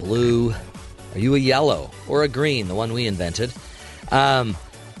white, a blue? Are you a yellow or a green, the one we invented? And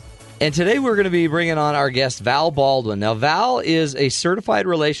today we're going to be bringing on our guest, Val Baldwin. Now, Val is a certified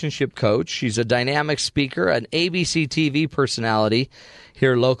relationship coach. She's a dynamic speaker, an ABC TV personality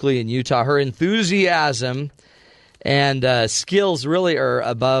here locally in Utah. Her enthusiasm and skills really are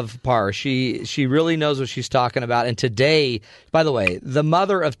above par. She really knows what she's talking about. And today, by the way, the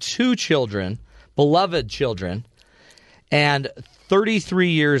mother of 2 children, beloved children, and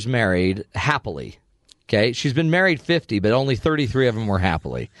 33 years married happily. Okay, she's been married 50, but only 33 of them were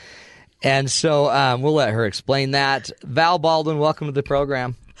happily. And so we'll let her explain that. Val Baldwin, welcome to the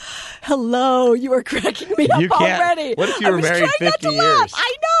program. Hello, you are cracking me up already. What if you were married 50 years?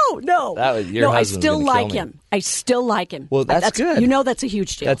 I know, no. That was, your I still like him. I still like him. Well, that's good. You know that's a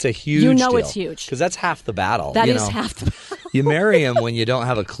huge deal. That's a huge deal. You know it's huge. Because that's half the battle. That is half the battle. You marry him when you don't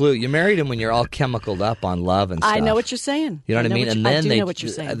have a clue. You married him when you're all chemicaled up on love and stuff. I know what you're saying. You know what I mean? And then know what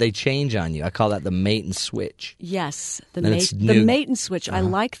you're saying. They change on you. I call that the mate and switch. Yes, the mate and switch. I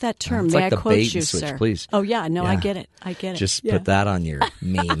like that term. It's May like I the quote bait you, and switch, sir? Please. Oh, yeah. No, I get it. I get it. Just put that on your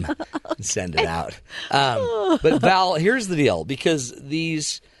meme and send it out. But Val, here's the deal. Because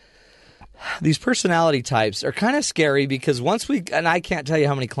these personality types are kind of scary because and I can't tell you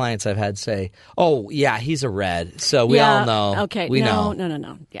how many clients I've had say, oh, yeah, he's a red. So we all know. Okay. We know.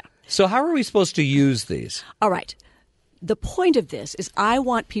 No. Yeah. So how are we supposed to use these? All right. the point of this is I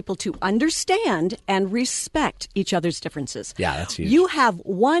want people to understand and respect each other's differences. Yeah, that's huge. You have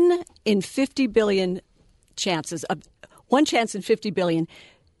 1 in 50 billion chances of 1 chance in 50 billion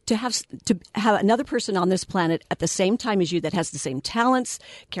to have another person on this planet at the same time as you that has the same talents,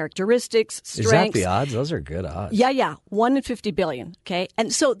 characteristics, strengths. Is that the odds? Those are good odds. Yeah. 1 in 50 billion. Okay.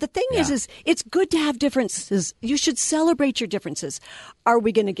 And so the thing is it's good to have differences. You should celebrate your differences. Are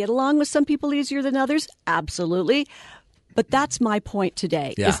we going to get along with some people easier than others? Absolutely. But that's my point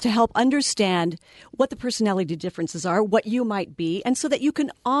today, is to help understand what the personality differences are, what you might be, and so that you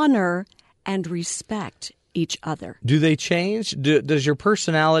can honor and respect each other. Do they change? Does your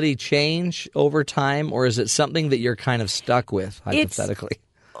personality change over time, or is it something that you're kind of stuck with, hypothetically?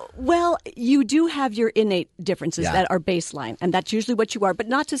 Well, you do have your innate differences that are baseline, and that's usually what you are. But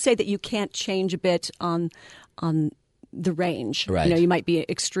not to say that you can't change a bit on the range. Right. You might be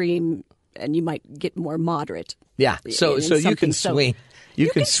extreme, and you might get more moderate. Yeah. So you can swing. You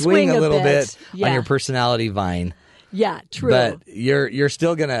can swing a little bit on your personality vine. Yeah, true. But you're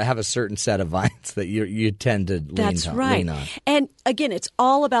still going to have a certain set of vines that you tend to lean on. And again, it's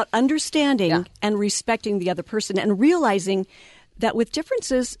all about understanding and respecting the other person and realizing that with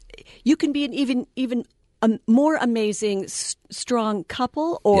differences, you can be an even a more amazing, strong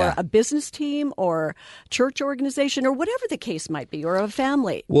couple or a business team or church organization or whatever the case might be, or a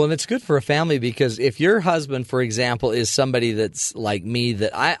family. Well, and it's good for a family because if your husband, for example, is somebody that's like me,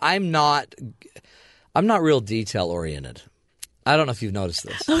 that I'm not real detail oriented. I don't know if you've noticed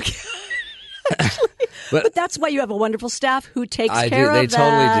this. Okay. But that's why you have a wonderful staff who takes care They of that.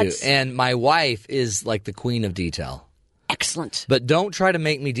 totally do. And my wife is like the queen of detail. Excellent. But don't try to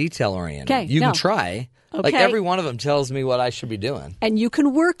make me detail oriented. Okay, You can try. Okay. Like every one of them tells me what I should be doing. And you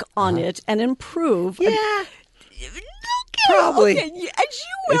can work on it and improve. Yeah. Probably. Okay, as you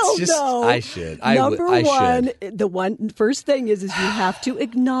will know. I should. Number I one, should. the first thing is you have to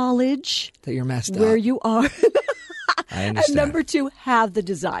acknowledge that you're messed where up. you are. I understand. And number two, have the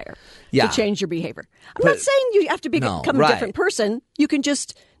desire to change your behavior. I'm not saying you have to become a different person. You can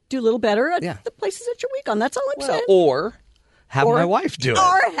just do a little better at the places that you're weak on. That's all I'm saying. Or have my wife do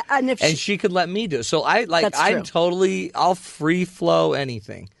it. And she could let me do it. So I'll free flow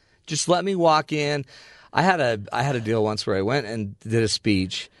anything. Just let me walk in. I had a deal once where I went and did a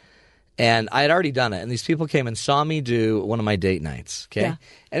speech, and I had already done it. And these people came and saw me do one of my date nights. Okay,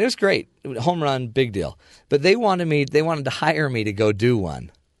 and it was great, home run, big deal. But they wanted to hire me to go do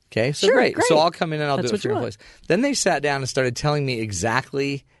one. Okay, so great. So I'll come in and I'll do it for your place. Then they sat down and started telling me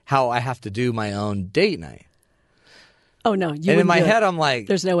exactly how I have to do my own date night. Oh, no. And in my head, I'm like,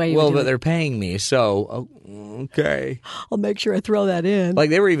 there's no way you but they're paying me, so okay. I'll make sure I throw that in. Like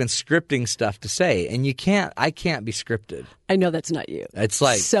they were even scripting stuff to say, and I can't be scripted. I know that's not you. It's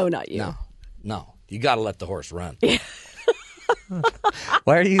like so not you. No. You got to let the horse run.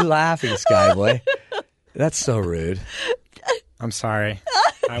 Why are you laughing, Skyboy? That's so rude. I'm sorry.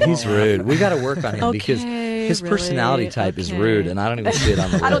 He's rude. We got to work on him because his personality type is rude, and I don't even see it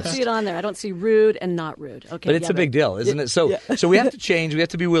on the list. I don't see it on there. I don't see rude and not rude. Okay, but it's a big deal, isn't it? So we have to change. We have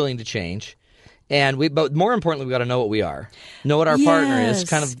to be willing to change. But more importantly, we got to know what we are, know what our partner is,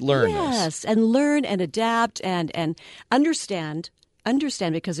 kind of learn this. Yes, and learn and adapt and understand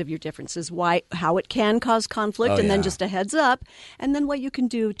because of your differences how it can cause conflict, and then just a heads up, and then what you can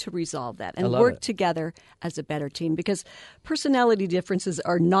do to resolve that and work together as a better team, because personality differences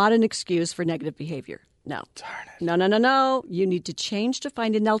are not an excuse for negative behavior. No. Darn it. No. You need to change to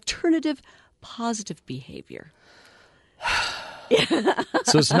find an alternative positive behavior.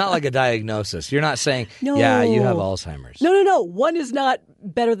 So it's not like a diagnosis. You're not saying, you have Alzheimer's. No. One is not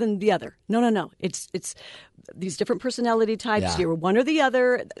better than the other. No. It's these different personality types. You're one or the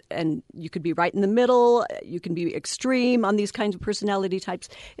other, and you could be right in the middle. You can be extreme on these kinds of personality types.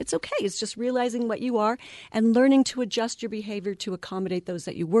 It's okay. It's just realizing what you are and learning to adjust your behavior to accommodate those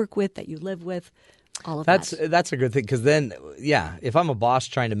that you work with, that you live with. All of that. That's a good thing, because then, if I'm a boss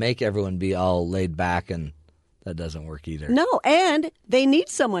trying to make everyone be all laid back, and that doesn't work either. No, and they need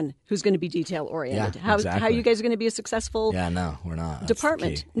someone who's going to be detail-oriented. Yeah, exactly. How are you guys going to be a successful no, we're not.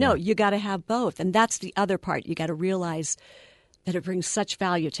 department? No, you got to have both, and that's the other part. You got to realize that it brings such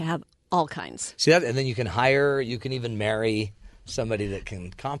value to have all kinds. See that, and then you can even marry somebody that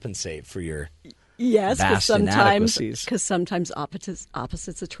can compensate for your vast inadequacies. Because sometimes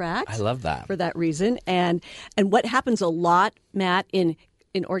opposites attract. I love that. For that reason. And what happens a lot, Matt, in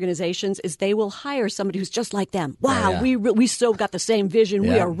organizations is they will hire somebody who's just like them. Wow, we still got the same vision.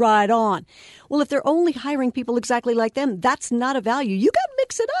 We are right on. Well, if they're only hiring people exactly like them, that's not a value. You got to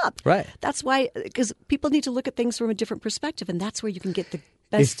mix it up. Right. That's why, because people need to look at things from a different perspective, and that's where you can get the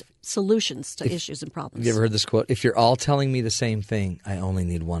best solutions to issues and problems. Have you ever heard this quote? If you're all telling me the same thing, I only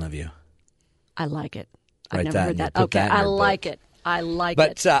need one of you. I like it. I've Write never that heard in your- that. put Okay, that in I your like book. it. I like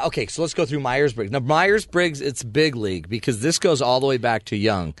But it. okay, so let's go through Myers-Briggs. Now, Myers-Briggs, it's big league because this goes all the way back to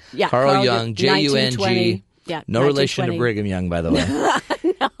Young. Yeah, Carl Jung, Jung. 1920. Yeah, No relation to 1920. Brigham Young, by the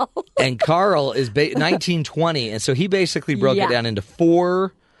way. No. And Carl is 1920, and so he basically broke it down into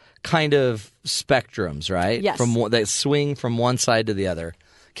 4 kind of spectrums, right? Yes. That swing from one side to the other.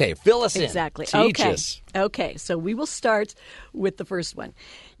 Okay, fill us in. Exactly. Teach okay. us. Okay, so we will start with the first one.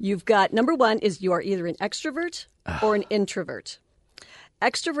 You've got number 1 is you are either an extrovert or an introvert.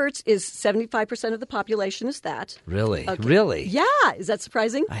 Extroverts is 75% of the population is that. Really? Okay. Really? Yeah. Is that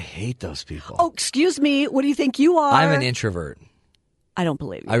surprising? I hate those people. Oh, excuse me. What do you think you are? I'm an introvert. I don't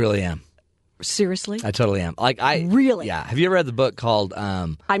believe you. I really am. Seriously? I totally am. Really? Yeah. Have you ever read the book called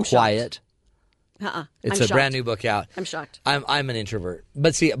I'm Quiet? shocked. It's I'm a brand shocked. new book out. I'm shocked. I'm an introvert,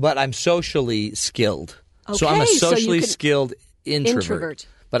 but I'm socially skilled. So Okay, I'm a so you socially could- skilled introvert. Introvert.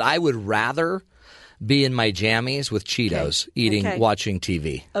 But I would rather be in my jammies with Cheetos, eating, Okay. watching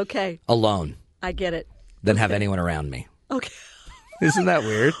TV, Okay. alone, I get it. than have anyone around me. Okay. Isn't that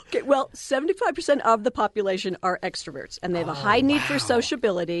weird? Okay, well, 75% of the population are extroverts, and they have a high need for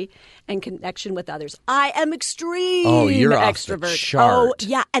sociability and connection with others. I am extreme You're off the extrovert. chart. Oh,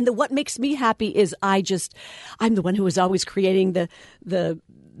 yeah, and what makes me happy is I'm the one who is always creating the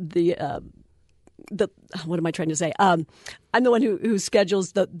what am I trying to say? I'm the one who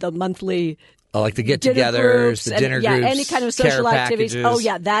schedules the monthly. I like the dinner get-togethers, groups the and- dinner yeah, groups, any kind of social care activities. packages. Oh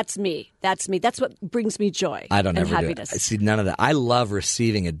yeah, that's me. That's me. That's what brings me joy. I don't and ever happiness. do it. I see none of that. I love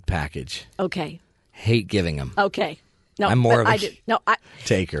receiving a package. Okay. Hate giving them. Okay. No, I'm more but of a I do. No,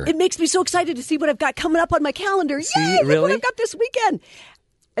 taker. It makes me so excited to see what I've got coming up on my calendar. Yay! Look really? what I've got this weekend.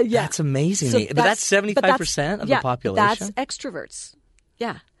 Yeah, That's amazing. So But that's 75% of the population? That's extroverts.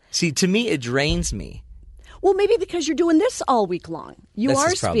 Yeah. See, to me, it drains me. Well, maybe because you're doing this all week long. You This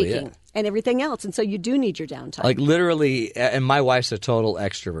are is probably speaking it. and everything else, and so you do need your downtime. Like literally, and my wife's a total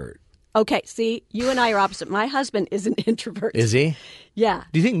extrovert. Okay, see, you and I are opposite. My husband is an introvert. Is he? Yeah.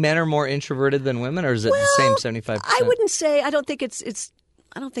 Do you think men are more introverted than women, or is it the same 75%? I wouldn't say. I don't think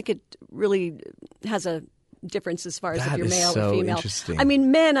I don't think it really has a difference as far as if That you're is male so or female. interesting. I mean,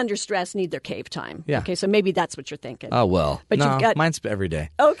 men under stress need their cave time. Yeah. Okay, so maybe that's what you're thinking. Oh, well. But no, you've got mine's every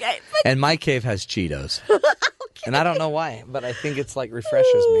day. Okay. But And my cave has Cheetos. And I don't know why, but I think it's like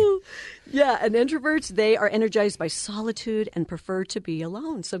refreshes me. yeah, and introverts, they are energized by solitude and prefer to be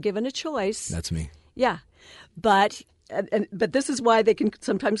alone. So given a choice. That's me. Yeah. But this is why they can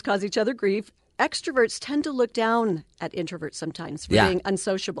sometimes cause each other grief. Extroverts tend to look down at introverts sometimes for being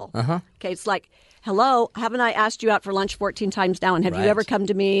unsociable. Okay, it's like, hello, haven't I asked you out for lunch 14 times now? And have you Right. ever come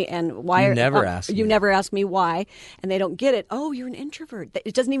to me? And why You are never ask you me. never ask me why? And they don't get it. Oh, you're an introvert.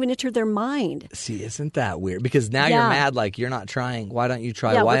 It doesn't even enter their mind. See, isn't that weird? Because now you're Yeah. mad, like, you're not trying. Why don't you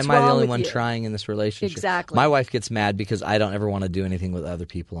try? Yeah, Why what's am I the wrong only with one you? trying in this relationship? Exactly. My wife gets mad because I don't ever want to do anything with other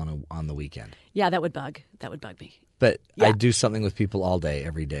people on the weekend. Yeah, that would bug me. But Yeah. I do something with people all day,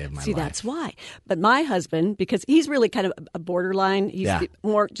 every day of my See, life. that's why. But my husband, because he's really kind of a borderline, he's Yeah.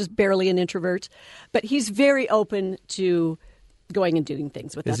 more just barely an introvert, but he's very open to going and doing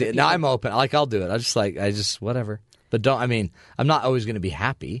things with other people. Now I'm open. Like, I'll do it. I just whatever. But I'm not always going to be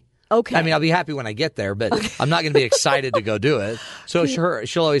happy. Okay. I mean, I'll be happy when I get there, but I'm not going to be excited to go do it. So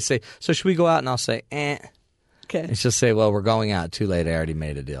she'll always say, so should we go out? And I'll say, eh. Okay. And she'll say, well, we're going out. Too late. I already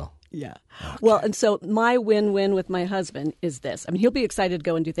made a deal. Yeah. Okay. Well, and so my win-win with my husband is this. I mean, he'll be excited to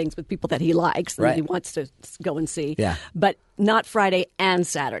go and do things with people that he likes and that he wants to go and see. Yeah. But not Friday and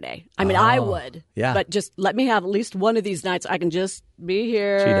Saturday. I mean, I would. Yeah. But just let me have at least one of these nights I can just be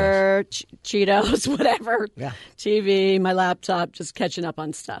here. Cheetos, whatever. Yeah. TV, my laptop, just catching up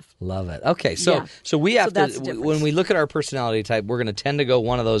on stuff. Love it. Okay, so Yeah. so we have that's to the difference. when we look at our personality type, we're going to tend to go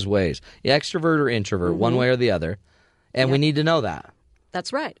one of those ways: extrovert or introvert, one way or the other, and we need to know that.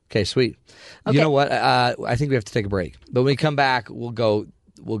 That's right. Okay, sweet. Okay. You know what? I think we have to take a break, but when we come back, we'll go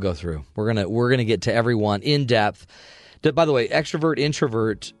through. We're gonna get to everyone in depth. By the way, extrovert,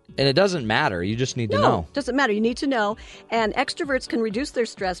 introvert, and it doesn't matter. You just need to know. No, doesn't matter. You need to know. And extroverts can reduce their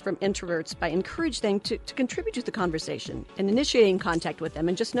stress from introverts by encouraging them to contribute to the conversation and initiating contact with them,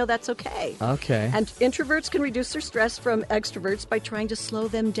 and just know that's okay. Okay. And introverts can reduce their stress from extroverts by trying to slow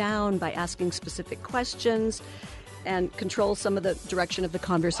them down by asking specific questions and control some of the direction of the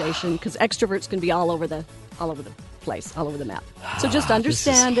conversation, because extroverts can be all over the place, all over the map. So just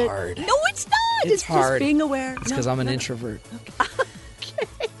understand this is it. hard. No, it's not. It's hard. just being aware. It's because I'm an introvert.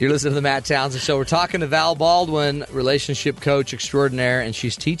 You're listening to the Matt Townsend Show. We're talking to Val Baldwin, relationship coach extraordinaire, and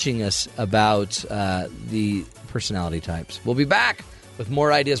she's teaching us about the personality types. We'll be back with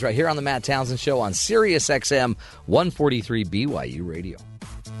more ideas right here on the Matt Townsend Show on Sirius XM 143 BYU Radio.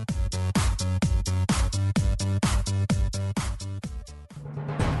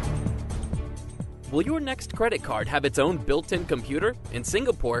 Will your next credit card have its own built-in computer? In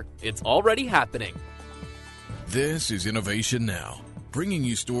Singapore, it's already happening. This is Innovation Now, bringing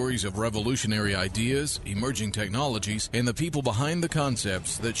you stories of revolutionary ideas, emerging technologies, and the people behind the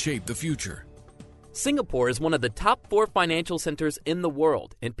concepts that shape the future. Singapore is one of the top 4 financial centers in the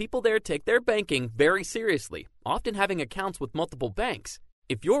world, and people there take their banking very seriously, often having accounts with multiple banks.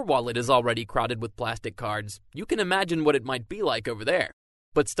 If your wallet is already crowded with plastic cards, you can imagine what it might be like over there.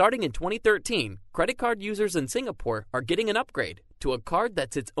 But starting in 2013, credit card users in Singapore are getting an upgrade to a card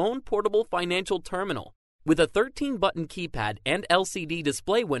that's its own portable financial terminal. With a 13-button keypad and LCD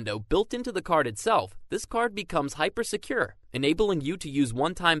display window built into the card itself, this card becomes hyper-secure, enabling you to use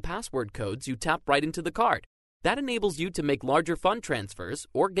one-time password codes you tap right into the card. That enables you to make larger fund transfers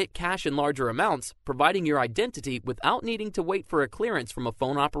or get cash in larger amounts, providing your identity without needing to wait for a clearance from a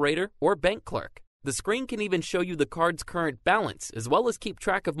phone operator or bank clerk. The screen can even show you the card's current balance, as well as keep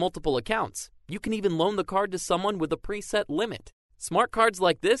track of multiple accounts. You can even loan the card to someone with a preset limit. Smart cards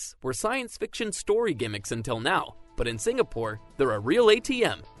like this were science fiction story gimmicks until now, but in Singapore, they're a real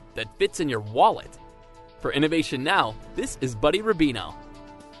ATM that fits in your wallet. For Innovation Now, this is Buddy Rubino.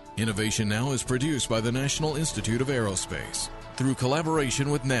 Innovation Now is produced by the National Institute of Aerospace through collaboration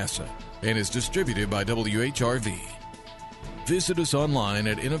with NASA and is distributed by WHRV. Visit us online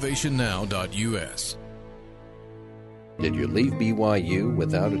at innovationnow.us. Did you leave BYU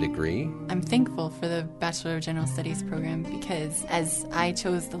without a degree? I'm thankful for the Bachelor of General Studies program because as I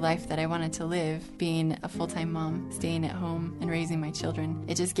chose the life that I wanted to live, being a full-time mom, staying at home, and raising my children,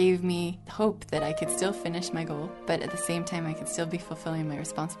 it just gave me hope that I could still finish my goal, but at the same time I could still be fulfilling my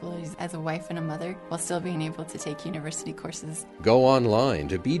responsibilities as a wife and a mother while still being able to take university courses. Go online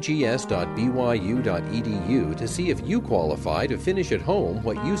to bgs.byu.edu to see if you qualify to finish at home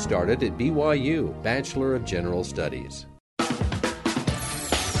what you started at BYU, Bachelor of General Studies.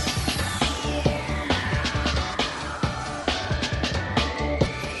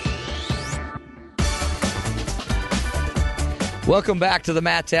 Welcome back to the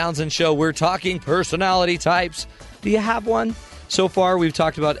Matt Townsend Show. We're talking personality types. Do you have one? So far, we've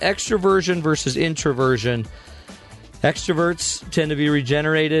talked about extroversion versus introversion. Extroverts tend to be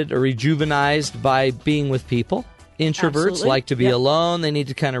regenerated or rejuvenized by being with people. Introverts Absolutely. like to be alone. They need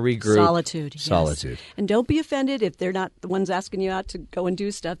to kind of regroup. Solitude. Yes. Solitude. And don't be offended if they're not the ones asking you out to go and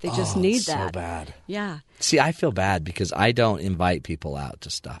do stuff. They just need it's that. so bad. Yeah. See, I feel bad because I don't invite people out to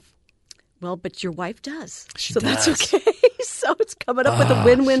stuff. Well, but your wife does. She so does. That's okay. So it's coming up with a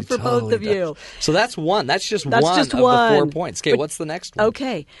win-win for both of you. So that's one. That's just That's one just of one. the 4 points. Okay, what's the next one?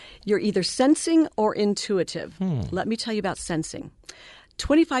 Okay. You're either sensing or intuitive. Let me tell you about sensing.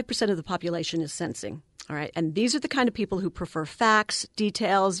 25% of the population is sensing. All right. And these are the kind of people who prefer facts,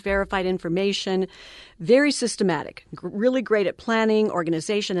 details, verified information, very systematic, really great at planning,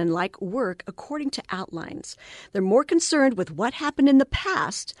 organization, and like work according to outlines. They're more concerned with what happened in the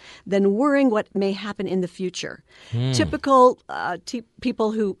past than worrying what may happen in the future. Typical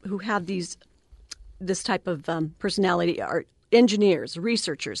people who have this type of personality are engineers,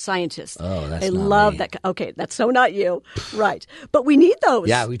 researchers, scientists. Oh, that's they not love me. that. Okay, that's so not you. Right. But we need those.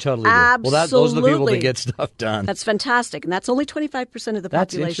 Yeah, we totally do. Absolutely. Well, those are the people that get stuff done. That's fantastic. And that's only 25% of the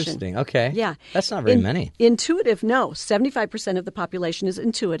That's population. interesting. Okay. Yeah. That's not very many. Intuitive, no. 75% of the population is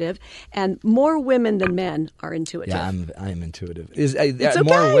intuitive, and more women than men are intuitive. Yeah, I'm intuitive. It's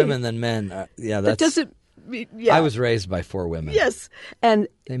More okay. women than men. Yeah, That that's. doesn't. Yeah. I was raised by 4 women. Yes. And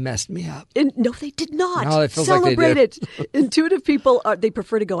they messed me up. No, they did not. No, it feels like they Celebrate did. it. Intuitive people they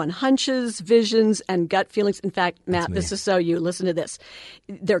prefer to go on hunches, visions, and gut feelings. In fact, Matt, this is so you. Listen to this.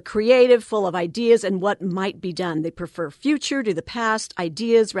 They're creative, full of ideas and what might be done. They prefer future to the past,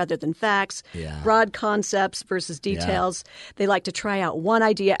 ideas rather than facts, broad concepts versus details. They like to try out one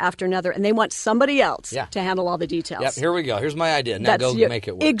idea after another, and they want somebody else to handle all the details. Yep, here we go. Here's my idea. Now go make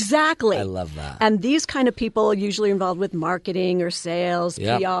it work. Exactly. I love that. And these kind of people are usually involved with marketing or sales,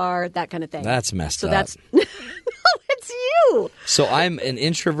 PR, that kind of thing. That's messed up. That's no, it's you. So I'm an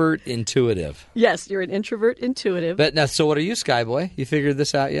introvert intuitive. Yes, you're an introvert intuitive. But now, so what are you, Skyboy? You figured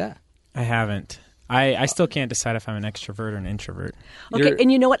this out yet? I haven't. I still can't decide if I'm an extrovert or an introvert. Okay,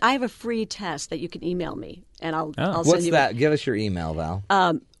 and you know what? I have a free test that you can email me, and I'll send What's you that? Give us your email, Val.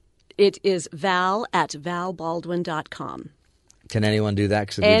 It is val@valbaldwin.com. Can anyone do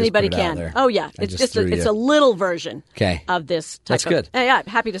that? Anybody just put it out can. there. Oh yeah, it's just it's a little version of this type That's good. Yeah,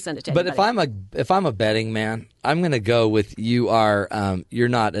 happy to send it to But anybody. if I'm a betting man, I'm going to go with you're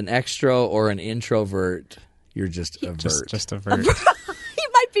not an extro or an introvert. You're just a vert. Just a vert.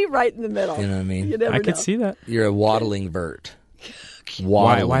 might be right in the middle. You know what I mean? You never I know. could see that. You're a waddling vert.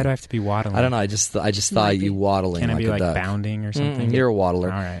 Why do I have to be waddling? I don't know. I just thought you waddling. Can I like be a like duck. bounding or something? You're a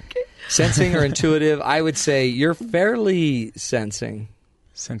waddler. All right. Sensing or intuitive? I would say you're fairly sensing.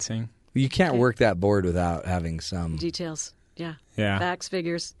 Sensing. You can't work that board without having some Details. Yeah. Yeah. Facts,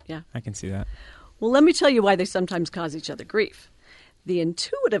 figures. Yeah. I can see that. Well, let me tell you why they sometimes cause each other grief. The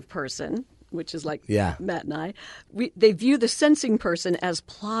intuitive person, which is like Matt and I, they view the sensing person as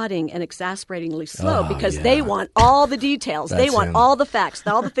plodding and exasperatingly slow because they want all the details. They want all the facts,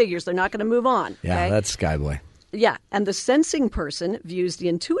 all the figures. They're not going to move on. Yeah, okay? that's Skyboy. Yeah, and the sensing person views the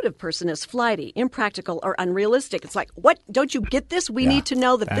intuitive person as flighty, impractical, or unrealistic. It's like, what? Don't you get this? We need to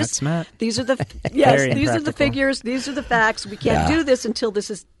know that That's Matt. these are the these are the figures, these are the facts. We can't do this until this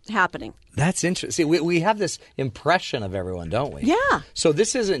is happening. That's interesting. See, we have this impression of everyone, don't we? Yeah. So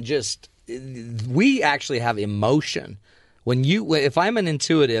this isn't just we actually have emotion. If I'm an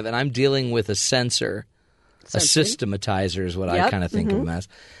intuitive and I'm dealing with a sensor, a systematizer is what I kind of think of them as.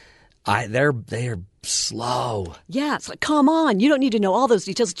 They are slow. Yeah, it's like, come on, you don't need to know all those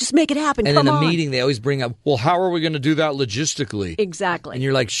details. Just make it happen. And come in a on. meeting, they always bring up, well, how are we going to do that logistically? Exactly. And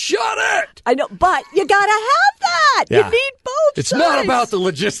you're like, shut it! I know, but you got to have that. Yeah. You need both It's sides. not about the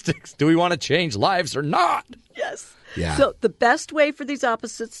logistics. Do we want to change lives or not? Yes. Yeah. So the best way for these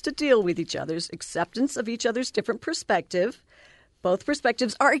opposites to deal with each other's acceptance of each other's different perspective. Both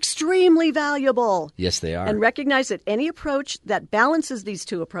perspectives are extremely valuable. Yes, they are. And recognize that any approach that balances these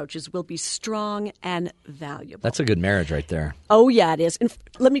two approaches will be strong and valuable. That's a good marriage right there. Oh, yeah, it is. And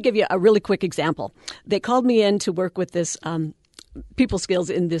let me give you a really quick example. They called me in to work with this people skills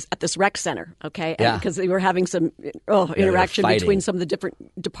at this rec center, okay? Yeah. Because they were having some interaction between some of the different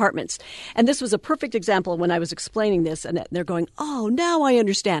departments. And this was a perfect example when I was explaining this, and they're going, oh, now I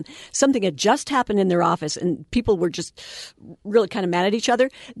understand. Something had just happened in their office, and people were just really kind of mad at each other.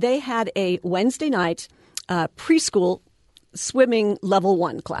 They had a Wednesday night preschool swimming level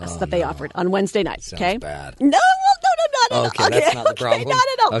 1 class that they offered on Wednesday night. Sounds okay? bad. No. Okay, that's not the problem. Not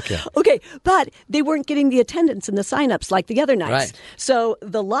at all. Okay, but they weren't getting the attendance and the signups like the other nights. Right. So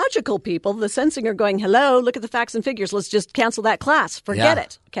the logical people, the sensing, are going, hello, look at the facts and figures. Let's just cancel that class. Forget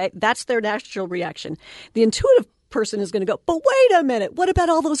it. Okay, that's their natural reaction. The intuitive person is going to go, but wait a minute, what about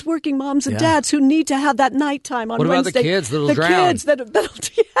all those working moms and dads who need to have that nighttime on What about Wednesday? the kids that'll the drown? kids that'll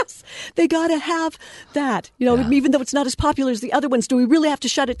yes, they got to have that. Even though it's not as popular as the other ones, do we really have to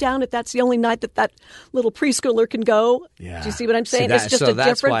shut it down if that's the only night that little preschooler can go? Yeah. Do you see what I'm saying? That's it's just a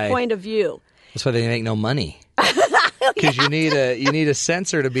different point of view. That's why they make no money. Because you need a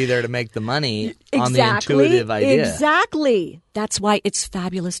sensor to be there to make the money on the intuitive idea. Exactly. That's why it's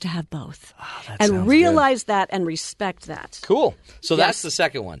fabulous to have both. Oh, and realize that and respect that. Cool. So that's the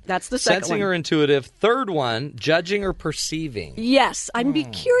second one. That's the second Sensing one. or intuitive. Third one, judging or perceiving. Yes. I'd be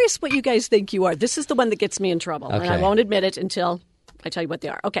curious what you guys think you are. This is the one that gets me in trouble. And I won't admit it until I tell you what they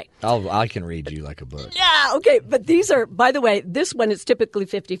are. Okay. I can read you like a book. Yeah, okay. But these are, by the way, this one is typically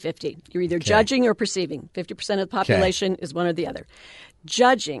 50-50. You're either judging or perceiving. 50% of the population is one or the other.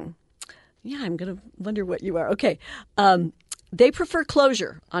 Judging. Yeah, I'm going to wonder what you are. Okay. They prefer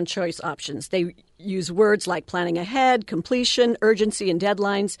closure on choice options. They use words like planning ahead, completion, urgency, and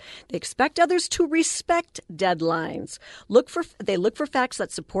deadlines. They expect others to respect deadlines. They look for facts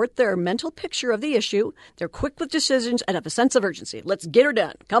that support their mental picture of the issue. They're quick with decisions and have a sense of urgency. Let's get her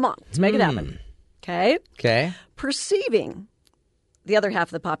done. Come on, let's make it happen. Okay? Okay. Perceiving. The other half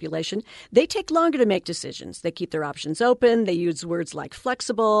of the population, they take longer to make decisions. They keep their options open. They use words like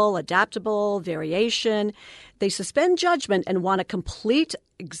flexible, adaptable, variation. They suspend judgment and want a complete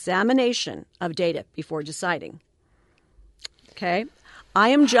examination of data before deciding. Okay? I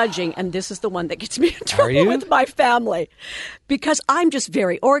am judging, and this is the one that gets me in trouble with my family because I'm just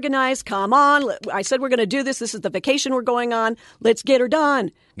very organized. Come on. I said we're going to do this. This is the vacation we're going on. Let's get her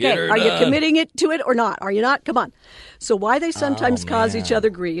done. Get her are done. you committing to it or not? Are you not? Come on. So why they sometimes cause each other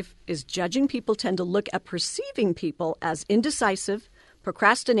grief is judging people tend to look at perceiving people as indecisive,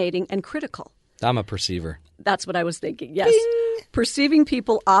 procrastinating, and critical. I'm a perceiver. That's what I was thinking, yes. Ding. Perceiving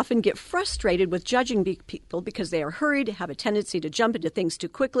people often get frustrated with judging people because they are hurried, have a tendency to jump into things too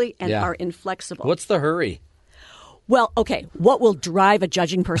quickly, and are inflexible. What's the hurry? Well, okay, what will drive a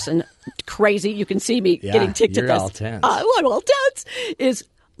judging person crazy, you can see me getting ticked at this. You're all tense. I'm all tense, is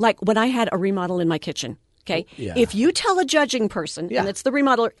like when I had a remodel in my kitchen. Okay, if you tell a judging person, and it's the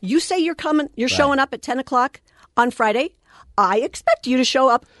remodeler, you say you're showing up at 10 o'clock on Friday, I expect you to show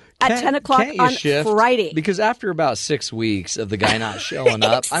up at 10 o'clock on Friday. Because after about 6 weeks of the guy not showing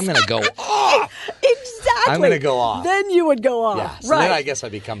up, I'm going to go off. Exactly. I'm going to go off. Then you would go off. Yeah, so right. then I guess I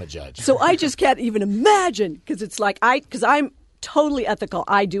become a judge. So I just can't even imagine because it's like I'm totally ethical.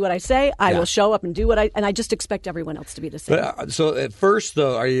 I do what I say. I will show up and do and I just expect everyone else to be the same. But, so at first,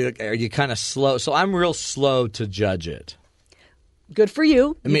 though, are you kind of slow? So I'm real slow to judge it. Good for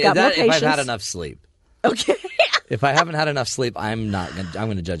you. I mean, got more patience. if I've had enough sleep. Okay. If I haven't had enough sleep, I'm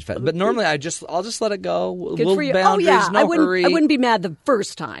going to judge fast. But normally, I'll just let it go. Good for you. Boundaries, no hurry. I wouldn't be mad the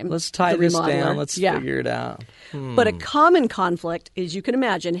first time. Let's tie this down. Let's figure it out. But a common conflict, as you can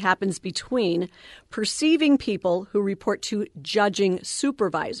imagine, happens between perceiving people who report to judging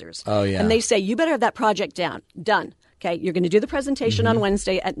supervisors. Oh, yeah. And they say, you better have that project done. Okay, you're going to do the presentation on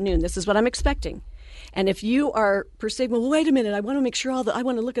Wednesday at noon. This is what I'm expecting. And if you are perceiving, well, wait a minute, I want to make sure I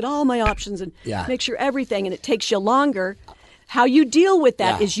want to look at all my options and make sure everything, and it takes you longer. How you deal with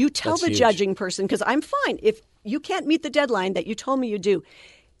that is you tell the judging person, because I'm fine. If you can't meet the deadline that you told me you do,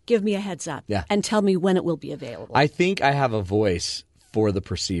 give me a heads up and tell me when it will be available. I think I have a voice for the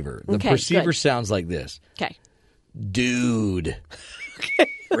perceiver. The perceiver sounds like this. Okay. Dude.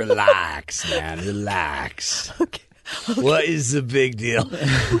 Relax, man. Relax. Okay. What is the big deal?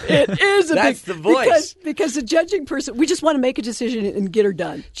 It is That's the voice. Because the judging person, we just want to make a decision and get her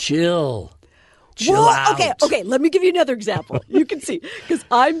done. Chill out. Okay. Let me give you another example. You can see, because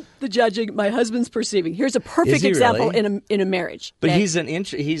I'm the judging, my husband's perceiving. Here's a perfect example really? in a marriage. But okay? he's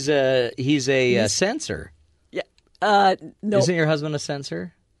a censor. Yeah. No. Isn't your husband a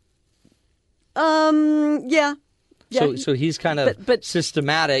censor? Yeah. So he's kind of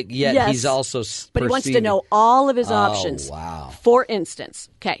systematic, yet he's also But he wants to know all of his options. Wow. For instance,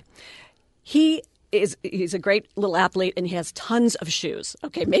 he's a great little athlete, and he has tons of shoes.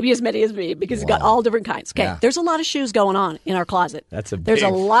 Okay, maybe as many as me, because he's got all different kinds. Okay, there's a lot of shoes going on in our closet. There's a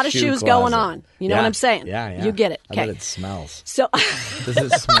lot of shoes going on. You know what I'm saying? Yeah. You get it. Okay. I bet it smells. So does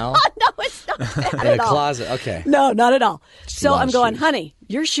it smell? No, it's not bad in at a all. closet. Okay. No, not at all. So I'm going, shoes. honey,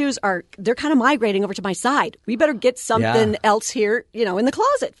 your shoes they're kind of migrating over to my side. We better get something else here, in the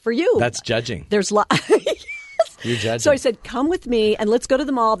closet for you. That's judging. There's You're judging. So I said, come with me and let's go to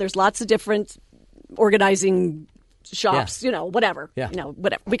the mall. There's lots of different organizing shops, whatever. Yeah.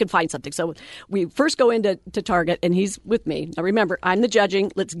 Whatever. We can find something. So we first go into Target, and he's with me. Now remember, I'm the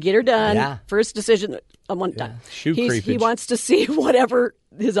judging. Let's get her done. Yeah. First decision, I want done. Shoe He creepage. wants to see whatever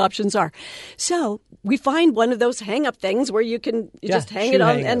his options are. So we find one of those hang-up things where you can just hang it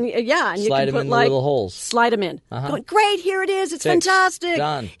on, and you slide can them put in the little holes. Slide them in. Going, great, here it is. It's Fixed. fantastic.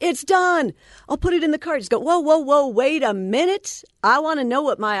 Done. It's done. I'll put it in the cart. Just go, whoa, wait a minute. I want to know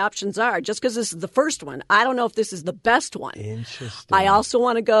what my options are. Just because this is the first one, I don't know if this is the best one. Interesting. I also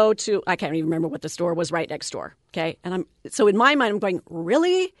want to go to, I can't even remember what the store was right next door. Okay. And so in my mind, I'm going,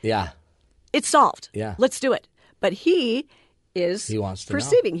 really? Yeah. It's solved. Yeah. Let's do it. But he wants to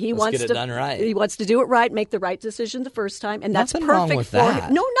perceiving. Know. Let's get it done right. He wants to do it right, make the right decision the first time, and that's nothing perfect wrong with for that.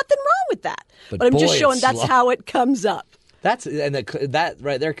 him. No, nothing wrong with that. But I'm just boy, showing it's that's slow. how it comes up. That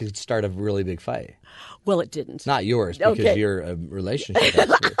right there could start a really big fight. Well, it didn't. Not yours, because you're a relationship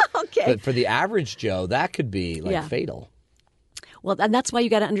expert. Okay. But for the average Joe, that could be fatal. Well, and that's why you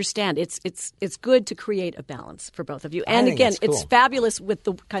got to understand it's good to create a balance for both of you. And think again, that's cool. it's fabulous with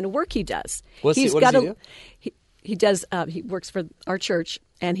the kind of work he does. What does he do? He does. He works for our church,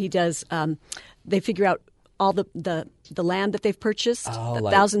 and he does. They figure out all the land that they've purchased,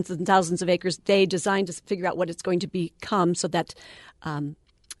 thousands and thousands of acres. They design to figure out what it's going to become, so that. Then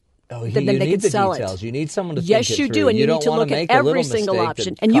they need can sell details. it. You need someone to yes, think it you through. do, and you don't need to wanna look at make a every little single mistake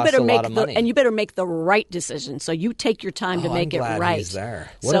option, that and you costs better a lot of money. and you better make the right decision. So you take your time to make I'm glad it right. He's there.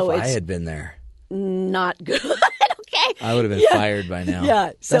 What so if I had been there? Not good. Okay. I would have been fired by now.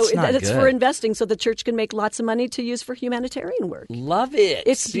 Yeah, so That's it's for investing, so the church can make lots of money to use for humanitarian work. Love it.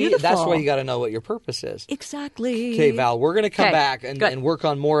 It's beautiful. That's why you got to know what your purpose is. Exactly. Okay, Val, we're going to come back and work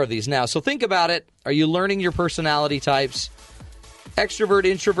on more of these now. So think about it. Are you learning your personality types? Extrovert,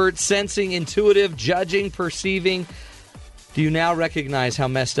 introvert, sensing, intuitive, judging, perceiving. Do you now recognize how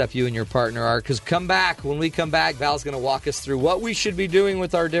messed up you and your partner are? Because when we come back, Val's going to walk us through what we should be doing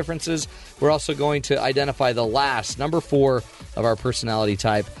with our differences. We're also going to identify the last, number 4 of our personality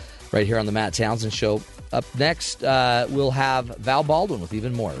type right here on the Matt Townsend Show. Up next, we'll have Val Baldwin with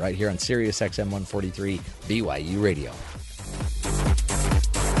even more right here on Sirius XM 143 BYU Radio.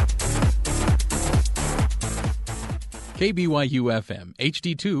 KBYU-FM,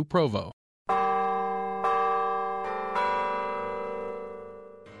 HD2 Provo.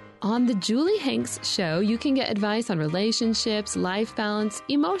 On the Julie Hanks Show, you can get advice on relationships, life balance,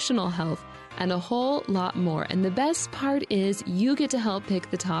 emotional health, and a whole lot more. And the best part is you get to help pick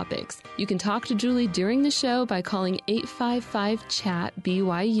the topics. You can talk to Julie during the show by calling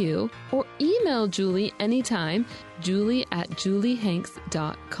 855-CHAT-BYU or email Julie anytime,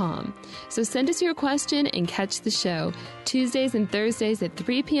 julie@juliehanks.com. So send us your question and catch the show Tuesdays and Thursdays at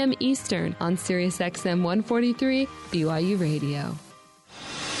 3 p.m. Eastern on SiriusXM 143 BYU Radio.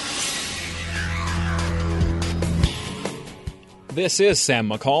 This is Sam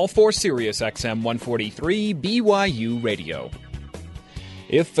McCall for SiriusXM 143 BYU Radio.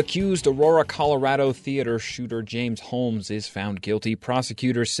 If accused Aurora, Colorado theater shooter James Holmes is found guilty,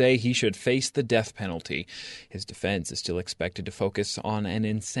 prosecutors say he should face the death penalty. His defense is still expected to focus on an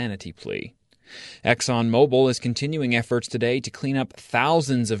insanity plea. ExxonMobil is continuing efforts today to clean up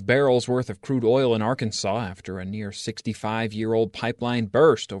thousands of barrels worth of crude oil in Arkansas after a near 65-year-old pipeline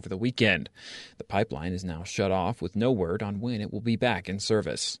burst over the weekend. The pipeline is now shut off with no word on when it will be back in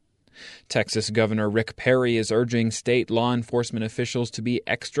service. Texas Governor Rick Perry is urging state law enforcement officials to be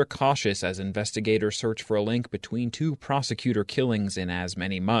extra cautious as investigators search for a link between two prosecutor killings in as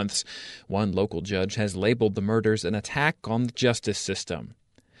many months. One local judge has labeled the murders an attack on the justice system.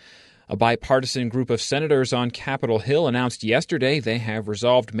 A bipartisan group of senators on Capitol Hill announced yesterday they have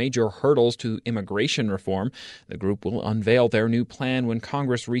resolved major hurdles to immigration reform. The group will unveil their new plan when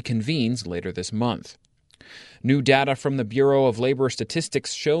Congress reconvenes later this month. New data from the Bureau of Labor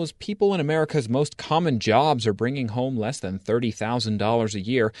Statistics shows people in America's most common jobs are bringing home less than $30,000 a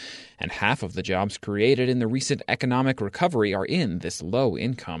year, and half of the jobs created in the recent economic recovery are in this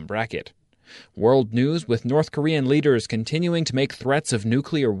low-income bracket. World news: with North Korean leaders continuing to make threats of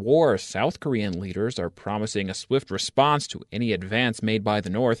nuclear war, South Korean leaders are promising a swift response to any advance made by the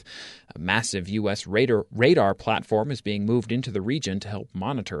North. A massive U.S. radar platform is being moved into the region to help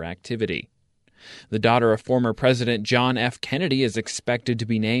monitor activity. The daughter of former President John F. Kennedy is expected to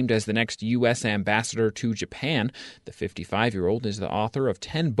be named as the next U.S. ambassador to Japan. The 55-year-old is the author of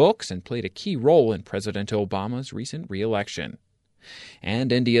 10 books and played a key role in President Obama's recent re-election.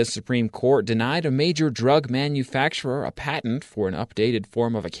 And India's Supreme Court denied a major drug manufacturer a patent for an updated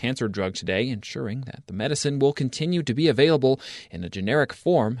form of a cancer drug today, ensuring that the medicine will continue to be available in a generic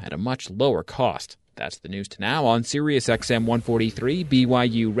form at a much lower cost. That's the news to now on SiriusXM 143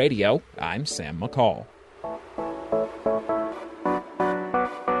 BYU Radio. I'm Sam McCall.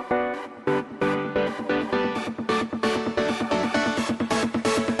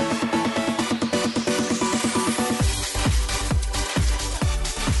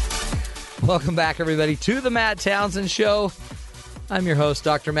 Welcome back, everybody, to the Matt Townsend Show. I'm your host,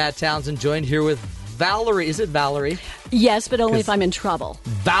 Dr. Matt Townsend, joined here with Valerie. Is it Valerie? Yes, but only if I'm in trouble.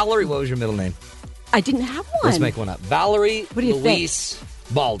 Valerie, what was your middle name? I didn't have one. Let's make one up. Valerie what do you Louise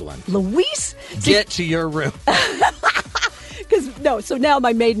think? Baldwin. Louise? Get to your room. So now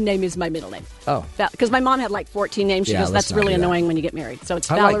my maiden name is my middle name. Oh. Because my mom had like 14 names. She goes, that's really annoying when you get married. So it's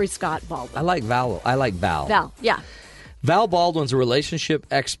Valerie Scott Baldwin. I like Val. Val, yeah. Val Baldwin's a relationship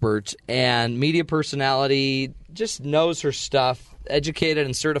expert and media personality, just knows her stuff, educated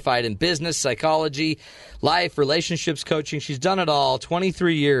and certified in business, psychology, life, relationships coaching. She's done it all.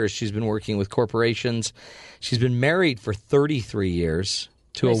 23 years she's been working with corporations. She's been married for 33 years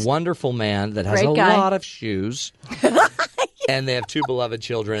to a wonderful man that has a lot of shoes. And they have 2 beloved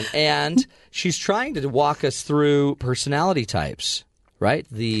children. And she's trying to walk us through personality types. Right?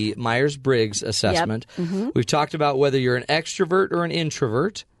 The Myers-Briggs assessment. Yep. Mm-hmm. We've talked about whether you're an extrovert or an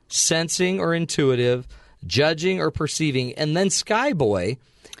introvert, sensing or intuitive, judging or perceiving. And then Skyboy,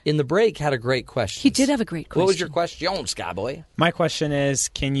 in the break, had a great question. He did have a great question. What was your question, Skyboy? My question is,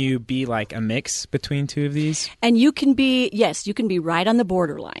 can you be like a mix between two of these? And you can be right on the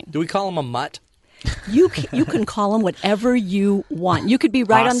borderline. Do we call him a mutt? You can call them whatever you want. You could be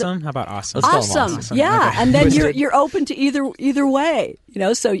right awesome? on the... How about awesome? Awesome. Yeah, okay. And then you're open to either way.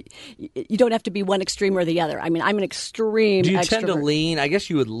 So you don't have to be one extreme or the other. I mean, I'm an extreme Do you extrovert. tend to lean? I guess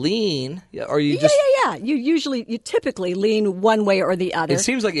you would lean, or you Yeah, just... yeah. You typically lean one way or the other. It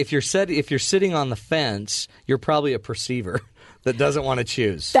seems like if you're sitting on the fence, you're probably a perceiver that doesn't want to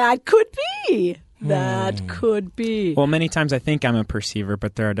choose. That could be. That could be. Well, many times I think I'm a perceiver,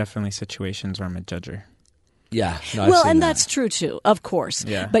 but there are definitely situations where I'm a judger. Yeah. No, well, and that's true, too, of course.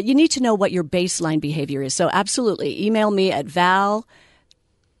 Yeah. But you need to know what your baseline behavior is. So absolutely, email me at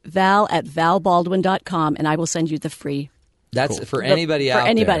val@valbaldwin.com, and I will send you the free. That's for anybody out there. For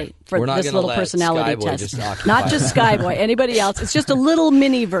anybody, for this little personality test. Not just Skyboy, anybody else. It's just a little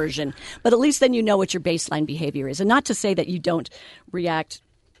mini version. But at least then you know what your baseline behavior is. And not to say that you don't react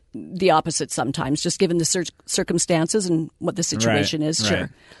the opposite sometimes, just given the circumstances and what the situation is. Right. Sure.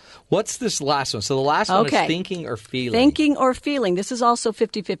 What's this last one? So the last one is thinking or feeling. Thinking or feeling. This is also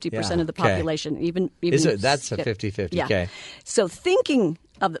 50% of the population. Even is it? That's a 50-50. Yeah. Okay. So thinking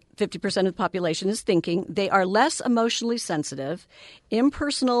of the 50% of the population is thinking. They are less emotionally sensitive,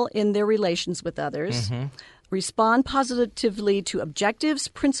 impersonal in their relations with others, respond positively to objectives,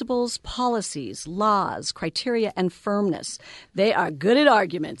 principles, policies, laws, criteria, and firmness. They are good at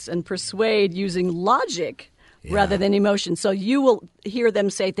arguments and persuade using logic rather than emotion. So you will hear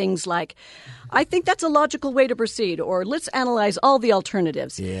them say things like, I think that's a logical way to proceed, or let's analyze all the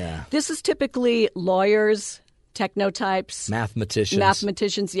alternatives. Yeah. This is typically lawyers, technotypes.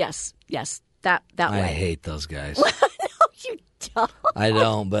 Mathematicians. Yes, that way. I hate those guys. No, you don't. I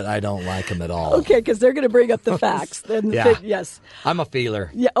don't, but I don't like them at all. Okay, because they're going to bring up the facts. Then, yes. I'm a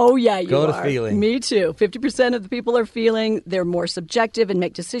feeler. Yeah. Oh, yeah, you Go are. to feeling. Me too. 50% of the people are feeling. They're more subjective and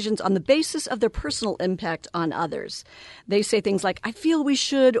make decisions on the basis of their personal impact on others. They say things like, I feel we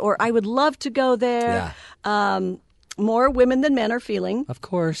should, or I would love to go there. Yeah. More women than men are feeling. Of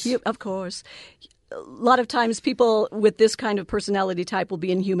course. Of course. A lot of times people with this kind of personality type will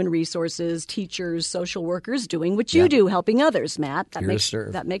be in human resources, teachers, social workers, doing what you do, helping others, Matt. That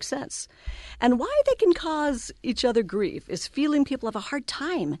makes sense. And why they can cause each other grief is feeling people have a hard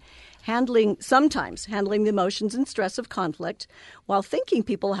time sometimes handling the emotions and stress of conflict, while thinking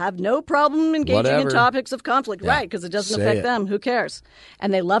people have no problem engaging in topics of conflict. Right, because it doesn't affect them. Who cares?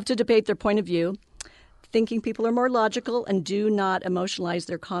 And they love to debate their point of view. Thinking people are more logical and do not emotionalize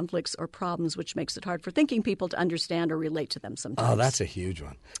their conflicts or problems, which makes it hard for thinking people to understand or relate to them sometimes. Oh, that's a huge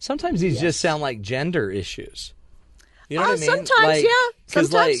one. Sometimes these just sound like gender issues. You know what I mean? Sometimes, yeah.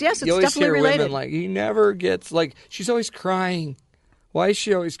 Sometimes, yes, it's you always definitely hear related. Women like, he never gets, like, she's always crying. Why is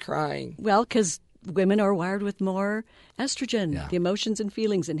she always crying? Well, because women are wired with more estrogen, the emotions and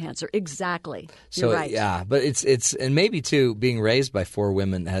feelings enhancer. Exactly. You're right. Yeah, but it's and maybe, too, being raised by 4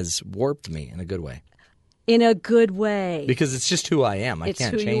 women has warped me in a good way. In a good way. Because it's just who I am. I can't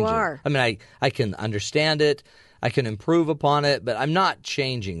change it. It's who you are. I mean, I can understand it. I can improve upon it, but I'm not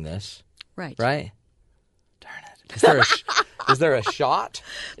changing this. Right. Right? Darn it. Is there a shot?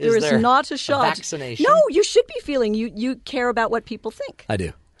 There is not a shot. A vaccination? No, you should be feeling. You care about what people think. I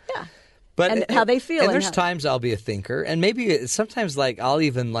do. Yeah. But and how they feel. And there's times I'll be a thinker, and maybe sometimes I'll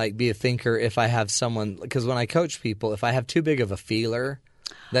even be a thinker if I have someone, because when I coach people, if I have too big of a feeler,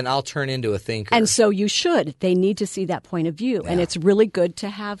 then I'll turn into a thinker. And so you should. They need to see that point of view. Yeah. And it's really good to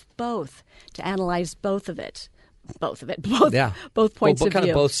have both, to analyze both of it. Both points of view. Kind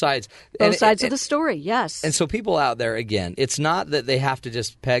of both sides. Both sides of the story, yes. And so people out there, again, it's not that they have to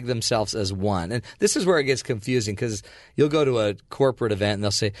just peg themselves as one. And this is where it gets confusing, because you'll go to a corporate event and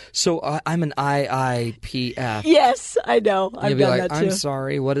they'll say, so I'm an IIPF. Yes, I know. I've done that too. I'm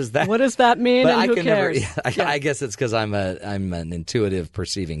sorry, what is that? What does that mean, but and who cares? I guess it's because I'm an intuitive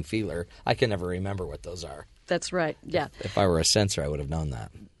perceiving feeler. I can never remember what those are. That's right, yeah. If I were a sensor, I would have known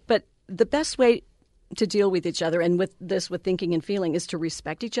that. But the best way to deal with each other, and with thinking and feeling, is to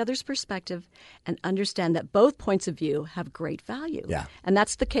respect each other's perspective and understand that both points of view have great value. Yeah. And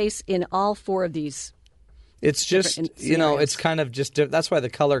that's the case in all 4 of these. It's just, it's kind of just, that's why the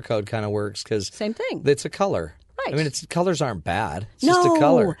color code kind of works, because same thing. It's a color. Right. I mean, colors aren't bad. It's just a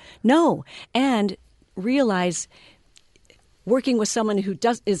color. No. And realize working with someone who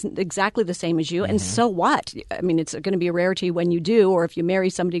isn't exactly the same as you, and so what? I mean, it's going to be a rarity when you do, or if you marry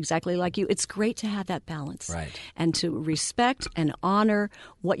somebody exactly like you. It's great to have that balance. Right. And to respect and honor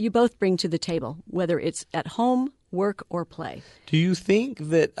what you both bring to the table, whether it's at home, work, or play. Do you think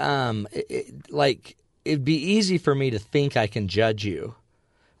that, it'd be easy for me to think I can judge you,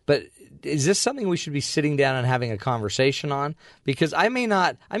 but is this something we should be sitting down and having a conversation on? Because I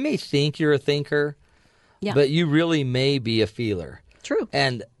may think you're a thinker, but you really may be a feeler. True.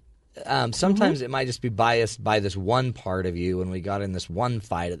 And sometimes it might just be biased by this one part of you when we got in this one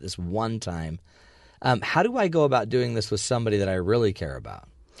fight at this one time. How do I go about doing this with somebody that I really care about?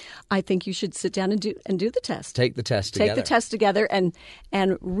 I think you should sit down and do the test. Take the test together. Take the test together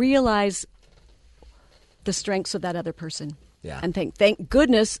and realize the strengths of that other person. Yeah. And thank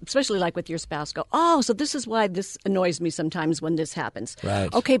goodness, especially like with your spouse, go, oh, so this is why this annoys me sometimes when this happens.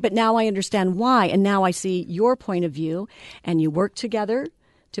 Right. Okay, but now I understand why, and now I see your point of view, and you work together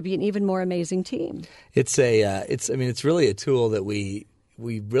to be an even more amazing team. It's really a tool that we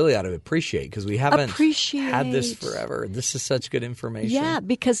really ought to appreciate, because we haven't had this forever. This is such good information. Yeah,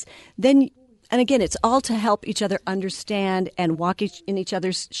 because then. And again, it's all to help each other understand and walk in each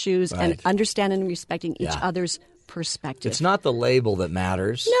other's shoes, and understand and respecting each other's perspective. It's not the label that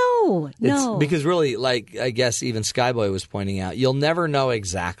matters. No. Because really, I guess even Skyboy was pointing out, you'll never know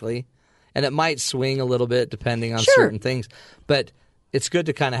exactly, and it might swing a little bit depending on certain things. But It's good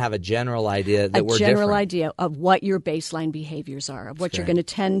to kind of have a general idea that we're different. A general different. idea of what your baseline behaviors are, of what you're going to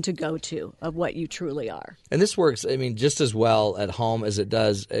tend to go to, of what you truly are. And this works, just as well at home as it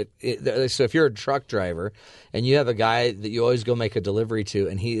does. So if you're a truck driver and you have a guy that you always go make a delivery to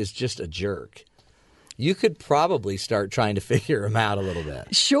and he is just a jerk, you could probably start trying to figure him out a little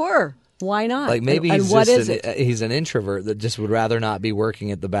bit. Sure. Why not? Like maybe he's an introvert that just would rather not be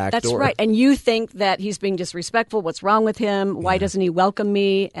working at the back door. That's right. And you think that he's being disrespectful. What's wrong with him? Why doesn't he welcome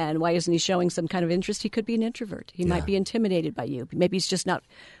me? And why isn't he showing some kind of interest? He could be an introvert. He might be intimidated by you. Maybe he's just not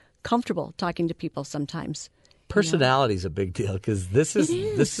comfortable talking to people sometimes. Personality is a big deal because this is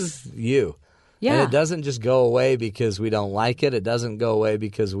you. Yeah. And it doesn't just go away because we don't like it. It doesn't go away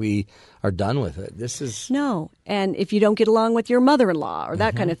because we are done with it. This is... No. And if you don't get along with your mother-in-law or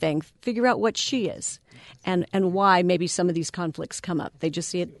that kind of thing, figure out what she is and why maybe some of these conflicts come up. They just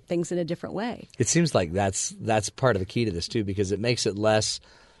see things in a different way. It seems like that's part of the key to this, too, because it makes it less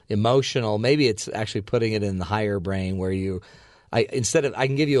emotional. Maybe it's actually putting it in the higher brain where I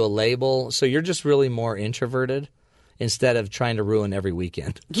can give you a label. So you're just really more introverted. Instead of trying to ruin every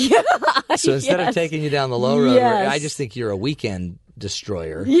weekend. Yeah. So instead of taking you down the low road, Yes. I just think you're a weekend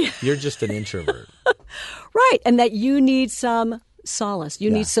destroyer. Yeah. You're just an introvert. Right. And that you need some solace. You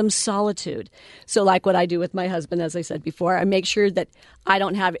need some solitude. So like what I do with my husband, as I said before, I make sure that I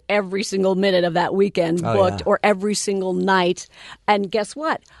don't have every single minute of that weekend booked or every single night. And guess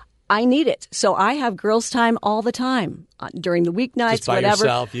what? I need it. So I have girls' time all the time during the weeknights, just by whatever.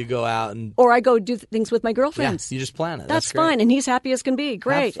 yourself, you go out and... Or I go do things with my girlfriends. Yeah, you just plan it. That's great. fine. And he's happy as can be.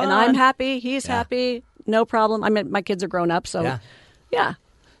 Great. Have And fun. I'm happy. He's happy. No problem. I mean, my kids are grown up, so yeah.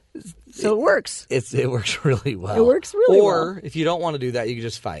 So it works. It works really well. It works really well. Or if you don't want to do that, you can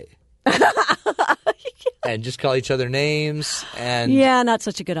just fight. And just call each other names and not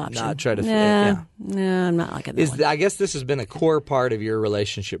such a good option. not try to No, I'm not liking that one. I guess this has been a core part of your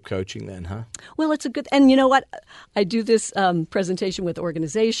relationship coaching then, huh? Well, it's a good, and you know what? I do this presentation with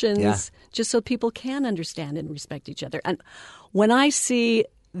organizations just so people can understand and respect each other. And when I see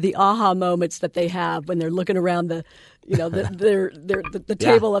the aha moments that they have when they're looking around the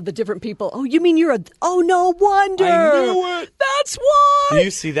table of the different people. Oh, you mean no wonder. I knew it. That's why. Do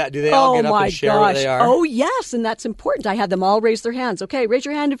you see that? Do they all get up and share what they are? Oh, yes, and that's important. I have them all raise their hands. Okay, raise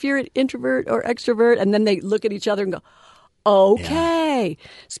your hand if you're an introvert or extrovert, and then they look at each other and go, okay.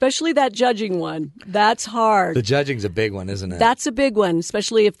 Especially that judging one. That's hard. The judging's a big one, isn't it? That's a big one,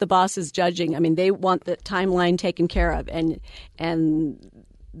 especially if the boss is judging. I mean, they want the timeline taken care of, and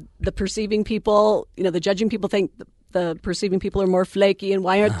the perceiving people, the judging people think the perceiving people are more flaky, and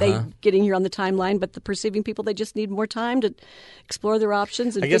why aren't they getting here on the timeline? But the perceiving people, they just need more time to explore their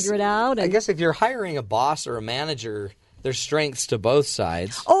options and figure it out. I guess if you're hiring a boss or a manager, there's strengths to both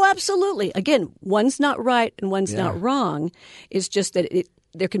sides. Oh, absolutely. Again, one's not right and one's not wrong. It's just that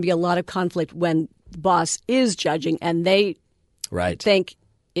there can be a lot of conflict when the boss is judging and they think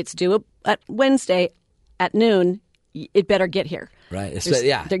it's due at Wednesday at noon. It better get here. Right.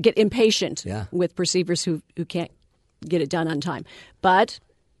 They get impatient with perceivers who can't get it done on time. But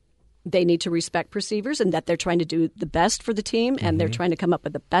they need to respect perceivers and that they're trying to do the best for the team and they're trying to come up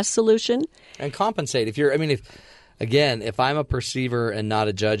with the best solution. And compensate. If I'm a perceiver and not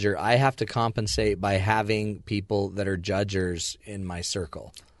a judger, I have to compensate by having people that are judgers in my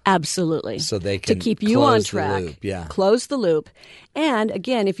circle. Absolutely. So they can to keep you on close the track. loop. Close the loop. And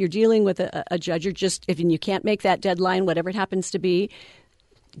again, if you're dealing with a judger, if you can't make that deadline, whatever it happens to be,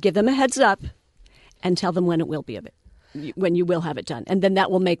 give them a heads up and tell them when it will be when you will have it done. And then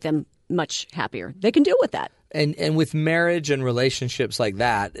that will make them much happier. They can deal with that. And with marriage and relationships like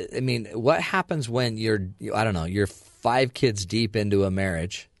that, what happens when you're 5 kids deep into a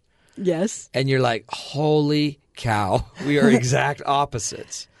marriage? Yes. And you're like, holy cow, we are exact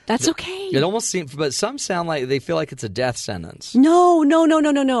opposites. That's okay. It almost seems, but some sound like they feel like it's a death sentence. No. No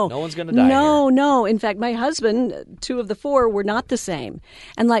one's going to die. No. In fact, my husband, 2 of the 4 were not the same.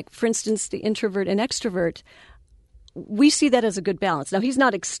 And like, for instance, the introvert and extrovert, we see that as a good balance. Now, he's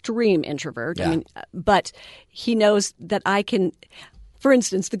not extreme introvert, but he knows that I can. For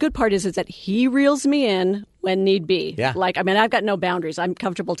instance, the good part is that he reels me in when need be. Yeah. I've got no boundaries. I'm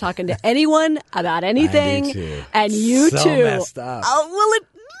comfortable talking to anyone about anything. I do too. And you so too. Messed up.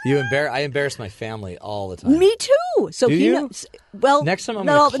 I embarrass my family all the time. Me too. So do he you? knows. Well, next time I'm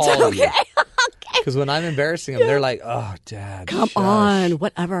not going all to the call time. you. Okay. Because when I'm embarrassing them, they're like, "Oh, Dad, come shush. on,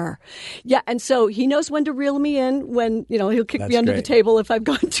 whatever." Yeah, and so he knows when to reel me in. When he'll kick me under the great. table if I've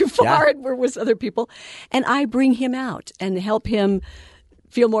gone too far and we're with other people, and I bring him out and help him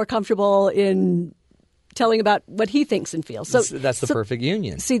feel more comfortable in telling about what he thinks and feels. So that's the perfect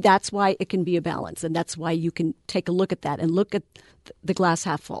union. See, that's why it can be a balance, and that's why you can take a look at that and look at the glass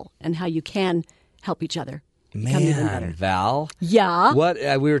half full and how you can help each other become even better. Man, Val. Yeah. What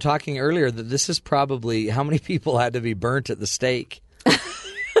we were talking earlier that this is probably how many people had to be burnt at the stake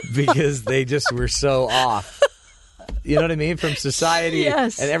because they just were so off. You know what I mean? From society.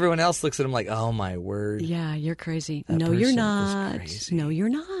 Yes. And everyone else looks at him like, oh, my word. Yeah, you're crazy. That No, you're person not. is crazy. No, you're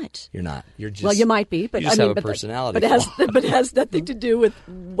not. You're not. You're just. Well, you might be, but you just I mean, have a but personality. but it has nothing to do with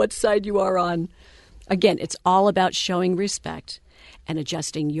what side you are on. Again, it's all about showing respect and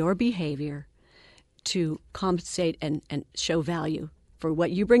adjusting your behavior to compensate and show value for what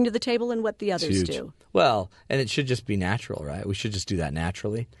you bring to the table and what the others do. Well, and it should just be natural, right? We should just do that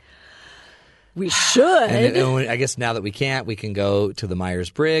naturally. We should. And I guess now that we can't, we can go to the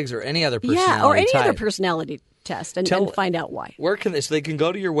Myers-Briggs or any other personality Yeah, or any type. other personality test and find out why. Where can they? So they can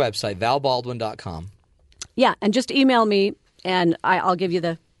go to your website, valbaldwin.com. Yeah, and just email me, and I'll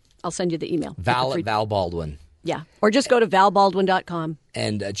send you the email. Val at Val Baldwin. Yeah, or just go to valbaldwin.com.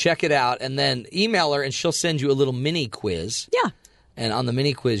 And check it out, and then email her, and she'll send you a little mini quiz. Yeah. And on the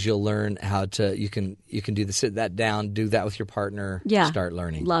mini quiz, you'll learn how to you can sit that down, do that with your partner, start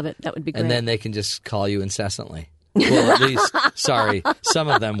learning. Love it. That would be great. And then they can just call you incessantly. Well, at least, sorry, some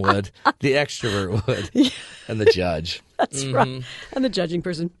of them would. The extrovert would. And the judge. That's right. And the judging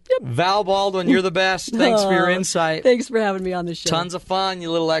person. Yep. Val Baldwin, you're the best. Thanks for your insight. Thanks for having me on the show. Tons of fun,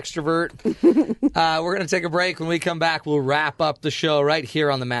 you little extrovert. We're going to take a break. When we come back, we'll wrap up the show right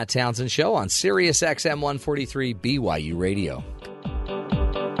here on the Matt Townsend Show on Sirius XM 143 BYU Radio.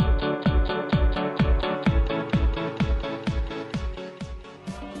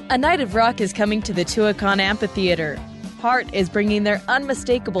 A Night of Rock is coming to the Tuacahn Amphitheater. Heart is bringing their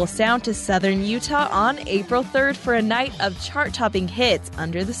unmistakable sound to southern Utah on April 3rd for a night of chart-topping hits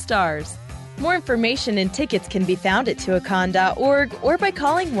under the stars. More information and tickets can be found at tuacahn.org or by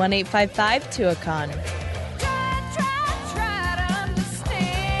calling 1-855-TUACAHN.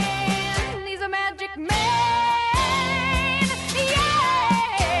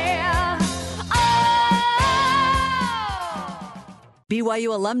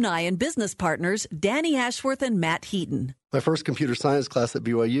 BYU alumni and business partners Danny Ashworth and Matt Heaton. My first computer science class at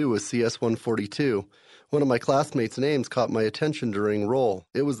BYU was CS 142. One of my classmates' names caught my attention during roll.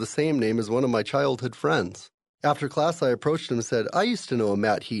 It was the same name as one of my childhood friends. After class, I approached him and said, I used to know a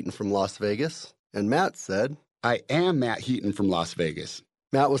Matt Heaton from Las Vegas. And Matt said, I am Matt Heaton from Las Vegas.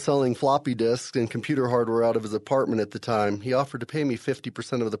 Matt was selling floppy disks and computer hardware out of his apartment at the time. He offered to pay me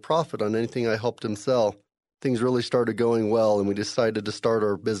 50% of the profit on anything I helped him sell. Things really started going well, and we decided to start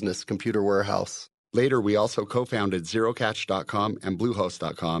our business, Computer Warehouse. Later, we also co-founded ZeroCatch.com and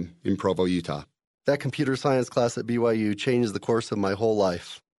Bluehost.com in Provo, Utah. That computer science class at BYU changed the course of my whole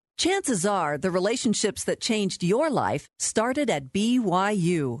life. Chances are the relationships that changed your life started at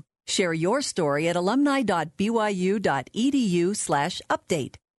BYU. Share your story at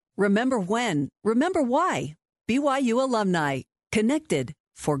alumni.byu.edu/update. Remember when, remember why. BYU alumni, connected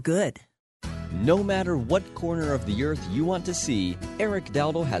for good. No matter what corner of the earth you want to see, Eric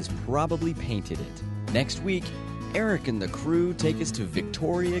Dowdle has probably painted it. Next week, Eric and the crew take us to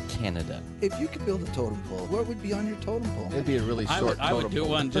Victoria, Canada. If you could build a totem pole, what would be on your totem pole? It'd be a really short totem pole. I would do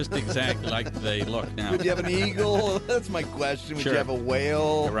one just exactly like they look now. Would you have an eagle? That's my question. Would Sure. you have a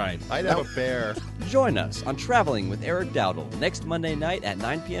whale? You're right. I'd have a bear. Join us on Traveling with Eric Dowdle next Monday night at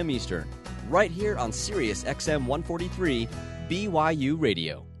 9 p.m. Eastern, right here on Sirius XM 143 BYU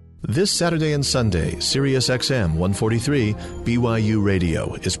Radio. This Saturday and Sunday, Sirius XM 143 BYU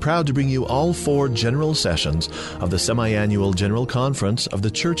Radio is proud to bring you all 4 general sessions of the semi-annual General Conference of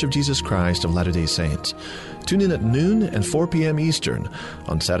the Church of Jesus Christ of Latter-day Saints. Tune in at noon and 4 p.m. Eastern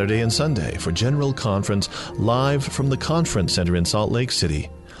on Saturday and Sunday for General Conference live from the Conference Center in Salt Lake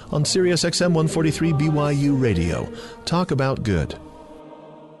City on Sirius XM 143 BYU Radio. Talk about good.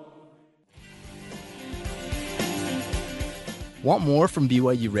 Want more from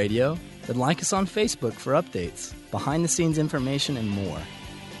BYU Radio? Then like us on Facebook for updates, behind-the-scenes information, and more.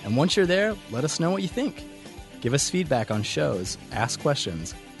 And once you're there, let us know what you think. Give us feedback on shows, ask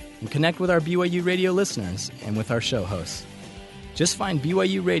questions, and connect with our BYU Radio listeners and with our show hosts. Just find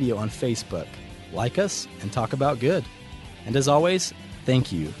BYU Radio on Facebook, like us, and talk about good. And as always,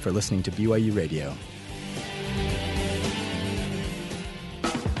 thank you for listening to BYU Radio.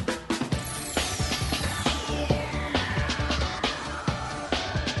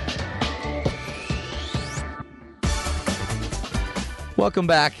 Welcome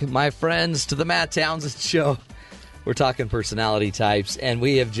back, my friends, to the Matt Townsend Show. We're talking personality types, and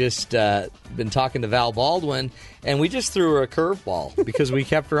we have just been talking to Val Baldwin, and we just threw her a curveball because we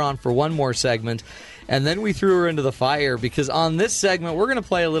kept her on for one more segment. And then we threw her into the fire because on this segment, we're going to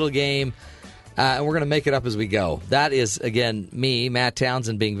play a little game, and we're going to make it up as we go. That is, again, me, Matt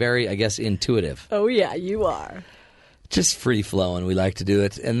Townsend, being very, I guess, intuitive. Oh, yeah, you are. Just free-flowing. We like to do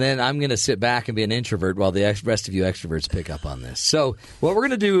it. And then I'm going to sit back and be an introvert while the rest of you extroverts pick up on this. So what we're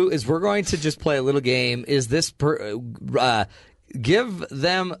going to do is we're going to just play a little game. Is this give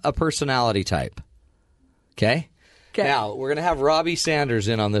them a personality type. Okay? Now, we're going to have Robbie Sanders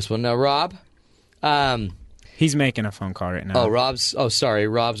in on this one. Now, Rob... he's making a phone call right now. Rob's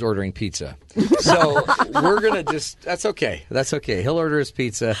ordering pizza. So we're going to just... That's okay. He'll order his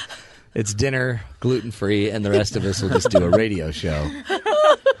pizza. It's dinner, gluten-free, and the rest of us will just do a radio show.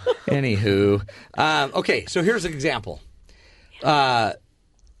 Anywho. Okay, so here's an example. Barack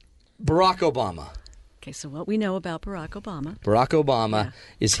Obama. Okay, so what we know about Barack Obama. Barack Obama,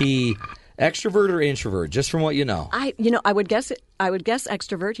 is he extrovert or introvert, just from what you know? I would guess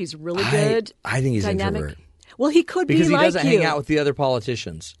extrovert. He's really good. I think he's dynamic. introvert. Well, he could because be like he doesn't hang out with the other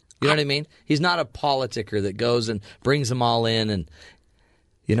politicians. You know what I mean? He's not a politicker that goes and brings them all in and...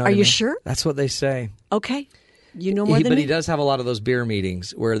 You know what I mean? You sure? That's what they say. Okay. You know more than me. But he does have a lot of those beer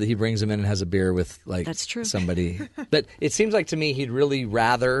meetings where he brings them in and has a beer with That's true. somebody. But it seems like to me he'd really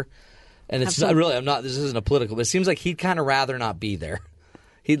rather, and it's not really, this isn't a political, but it seems like he'd kind of rather not be there.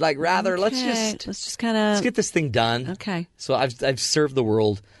 He'd rather, let's just get this thing done. Okay. So I've served the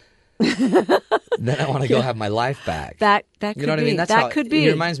world. Then I want to go have my life back. That could you know what be. I mean? That's that could be.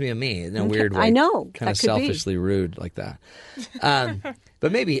 It reminds me of me in a weird way. I know. Kind of selfishly rude like that.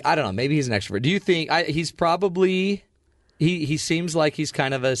 But maybe, I don't know, maybe he's an extrovert. Do you think he's probably, he seems like he's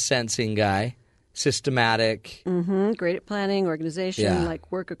kind of a sensing guy, systematic. Mm-hmm. Great at planning, organization,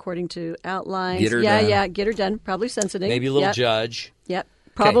 work according to outlines. Get her done. Yeah, get her done. Probably sensing. Maybe a little judge. Yep.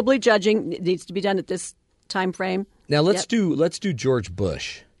 Probably judging. It needs to be done at this time frame. Now let's do George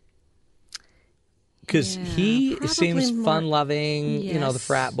Bush. Because he seems fun-loving, the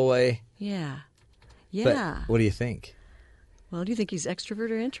frat boy. Yeah. But what do you think? Well, do you think he's extrovert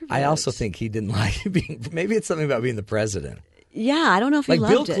or introvert? I also think he didn't like being... Maybe it's something about being the president. Yeah, I don't know if he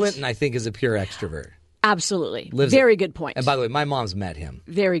loved it. Bill Clinton, I think, is a pure extrovert. Absolutely. Very good point. And by the way, my mom's met him.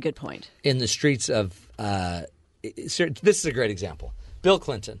 Very good point. In the streets of... this is a great example. Bill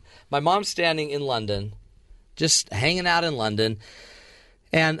Clinton. My mom's standing in London, just hanging out in London...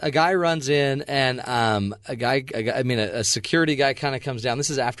 And a guy runs in, and a security guy kind of comes down. This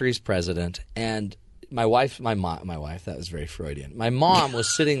is after he's president, and my wife, that was very Freudian. My mom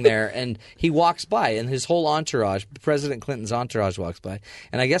was sitting there, and he walks by, and his whole entourage, President Clinton's entourage, walks by,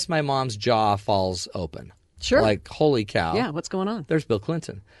 and I guess my mom's jaw falls open. Sure, like holy cow! Yeah, what's going on? There's Bill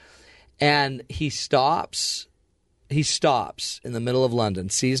Clinton, and he stops. He stops in the middle of London,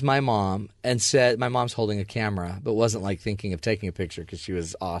 sees my mom, and said, my mom's holding a camera, but wasn't thinking of taking a picture because she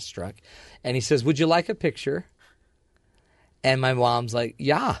was awestruck. And he says, "Would you like a picture?" And my mom's like,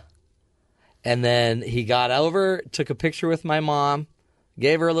 "Yeah." And then he got over, took a picture with my mom,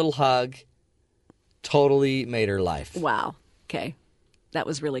 gave her a little hug, totally made her life. Wow. Okay. That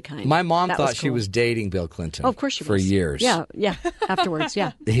was really kind. My mom thought she was dating Bill Clinton. Oh, of course she was. For years. Yeah. Afterwards,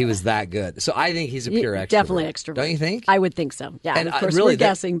 yeah. He was that good. So I think he's a pure extrovert. Definitely extrovert. Don't you think? I would think so. Yeah. And of course, we're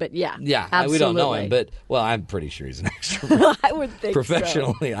guessing, but yeah. Yeah. Absolutely. We don't know him, but, I'm pretty sure he's an extrovert. I would think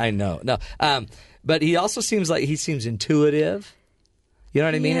Professionally, I know. No. But he also seems like he seems intuitive. You know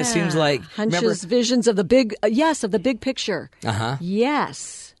what I mean? Yeah. It seems like... Hunches, visions of the big... of the big picture. Uh-huh.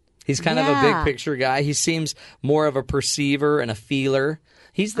 Yes. He's kind of a big picture guy. He seems more of a perceiver and a feeler.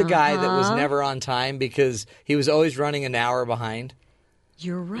 He's the guy that was never on time because he was always running an hour behind.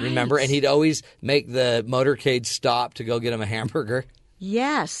 You're right. Remember? And he'd always make the motorcade stop to go get him a hamburger.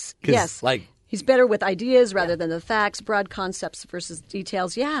 Yes. Yes. He's better with ideas rather than the facts, broad concepts versus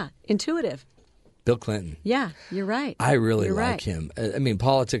details. Yeah. Intuitive. Bill Clinton. Yeah, you're right. I really like him. I mean,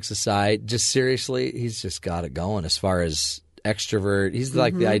 politics aside, just seriously, he's just got it going as far as... extrovert. He's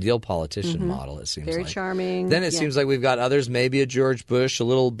like the ideal politician model, it seems Very like. charming. Then it seems like we've got others, maybe a George Bush, a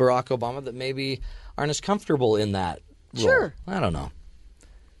little Barack Obama, that maybe aren't as comfortable in that role. Sure. I don't know.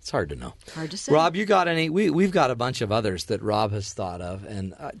 It's hard to know. Hard to say. Rob, you got any? We've got a bunch of others that Rob has thought of,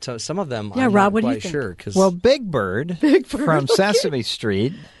 and some of them I'm Rob, not what do you quite think? sure. Cause, well, Big Bird from Sesame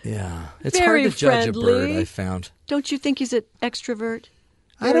Street. Yeah. It's Very hard to judge friendly. a bird, I found. Don't you think he's an extrovert?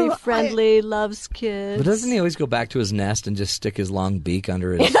 Very friendly, loves kids. But doesn't he always go back to his nest and just stick his long beak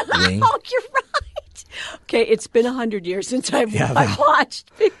under his wing? Oh, you're right. Okay, it's been 100 years since I've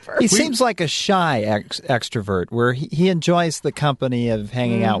watched Big Bird. He seems like a shy extrovert where he enjoys the company of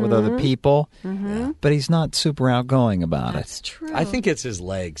hanging out with other people, but he's not super outgoing about That's it. true. I think it's his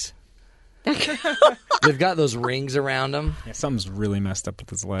legs. They've got those rings around them. Yeah, something's really messed up with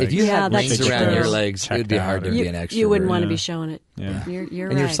his legs. If you had that's rings around true. your legs, it would be hard to be an extrovert. You wouldn't want to be showing it. Yeah. You're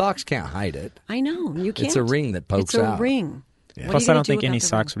and right. your socks can't hide it. I know. You can't. It's a ring that pokes It's a out. ring. Yeah. What Plus, are you I gonna don't think do any without the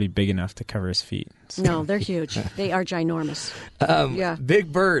socks would be big enough to cover his feet. So. No, they're huge. They are ginormous. Yeah.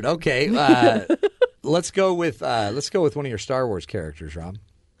 Big Bird. Okay. Let's go with one of your Star Wars characters, Rob.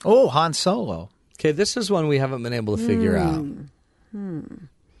 Oh, Han Solo. Okay, this is one we haven't been able to figure out.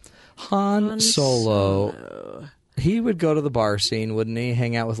 Han Solo. He would go to the bar scene, wouldn't he?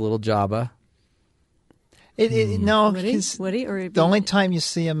 Hang out with little Jabba. No, Would he? Or the only time you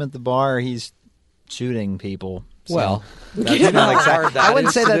see him at the bar, he's shooting people. So. Well, that's not hard. I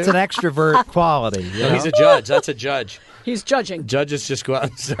wouldn't say that's an extrovert quality. You No, know? he's a judge. That's a judge. He's judging. Judges just go out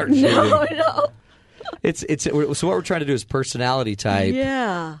and start shooting. No. So what we're trying to do is personality type.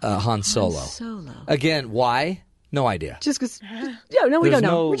 Yeah. Han Solo. Han Solo. Again, why? No idea. Just because. Yeah, no, we There's don't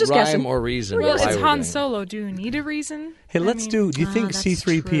know. no We're just rhyme guessing. or reason. Well, why it's we're Han doing it. Solo. Do you need a reason? Hey, let's do. Do you think that's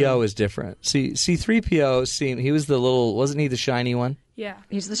C-3PO is different? C-3PO he was the little. Wasn't he the shiny one? Yeah.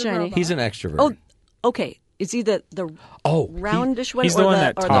 He's the shiny. robot. He's an extrovert. Oh, okay. Is he the roundish one? He's or the one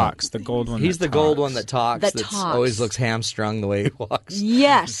that or talks. The gold one. He's that the gold talks. one that talks. That That's talks. always looks hamstrung the way he walks.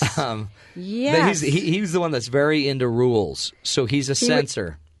 Yes. But Yes. he's the one that's very into rules. So he's a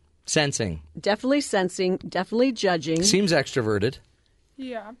sensor. Sensing. Definitely sensing, definitely judging. Seems extroverted,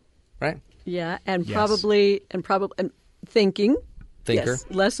 Yeah. right? Yeah, and Yes. probably thinking. Thinker. Yes,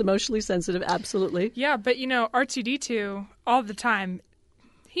 less emotionally sensitive, absolutely. Yeah, but R2D2 all the time.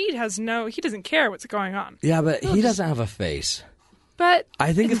 He doesn't care what's going on. Yeah, but he doesn't have a face. But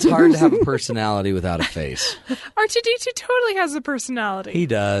I think it's hard to have a personality without a face. R2D2 totally has a personality. He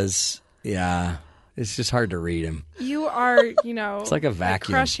does. Yeah. It's just hard to read him. You are, It's like a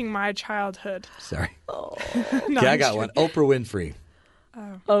vacuum. crushing my childhood. Sorry. No, Okay, I I'm got sure. one. Oprah Winfrey.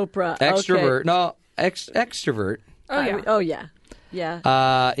 Oprah. Extrovert. Okay. No, extrovert. Oh, yeah. Oh, yeah.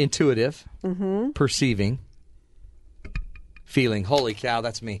 Yeah. Intuitive. Perceiving. Feeling. Holy cow,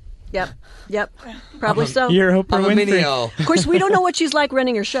 that's me. Yep. Probably so. You're Oprah I'm a Winfrey. mini-O. Of course, we don't know what she's like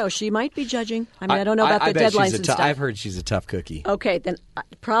running her show. She might be judging. I don't know about I the bet deadlines she's and stuff. I've heard she's a tough cookie. Okay, then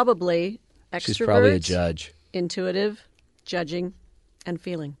probably extrovert. She's probably a judge. Intuitive, judging, and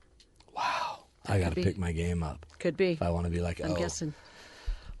feeling. I got to be. pick my game up Could be. if I want to be like, I'm guessing.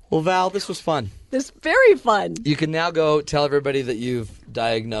 Well, Val, this was fun. This is very fun. You can now go tell everybody that you've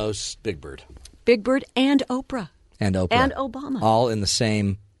diagnosed Big Bird. Big Bird and Oprah. And Oprah. And Obama. All in the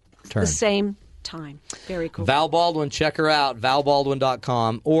same turn. The same time. Very cool. Val Baldwin, check her out,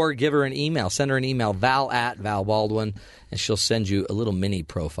 valbaldwin.com, or give her an email. Send her an email, val@valbaldwin, and she'll send you a little mini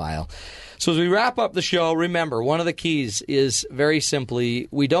profile. So as we wrap up the show, remember, one of the keys is very simply,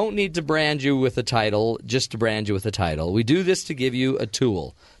 we don't need to brand you with a title just to brand you with a title. We do this to give you a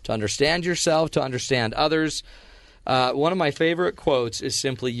tool to understand yourself, to understand others. One of my favorite quotes is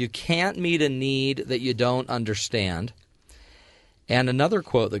simply, you can't meet a need that you don't understand. And another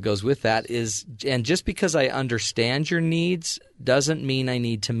quote that goes with that is, and just because I understand your needs doesn't mean I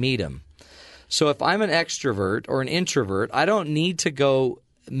need to meet them. So if I'm an extrovert or an introvert, I don't need to go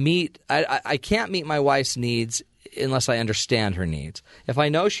meet – I can't meet my wife's needs unless I understand her needs. If I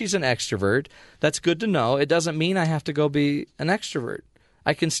know she's an extrovert, that's good to know. It doesn't mean I have to go be an extrovert.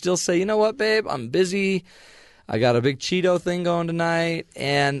 I can still say, you know what, babe, I'm busy. I got a big Cheeto thing going tonight,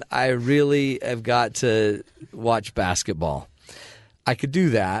 and I really have got to watch basketball. I could do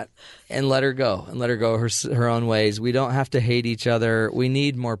that and let her go her own ways. We don't have to hate each other. We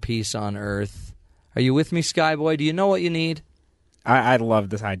need more peace on earth. Are you with me, Skyboy? Do you know what you need? I love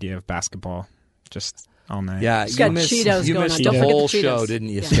this idea of basketball just all night. Yeah, She's got Cheetos you going missed on. the Don't forget whole the Cheetos. show, didn't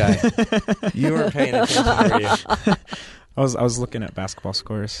you, Yeah. Sky? You weren't paying attention, were you? I was looking at basketball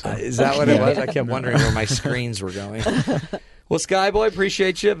scores. So. Is that what it was? I kept wondering where my screens were going. Well, Skyboy,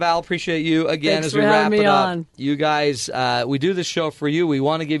 appreciate you. Val, appreciate you. Again, Thanks as for we wrap having it me up, on. you guys, we do this show for you. We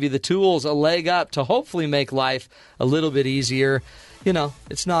want to give you the tools, a leg up to hopefully make life a little bit easier. You know,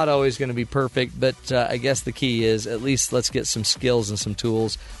 it's not always going to be perfect, but I guess the key is at least let's get some skills and some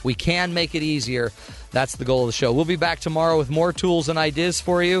tools. We can make it easier. That's the goal of the show. We'll be back tomorrow with more tools and ideas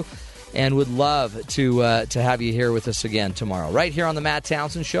for you, and would love to have you here with us again tomorrow, right here on the Matt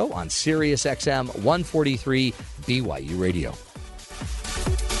Townsend Show on Sirius XM 143 BYU Radio.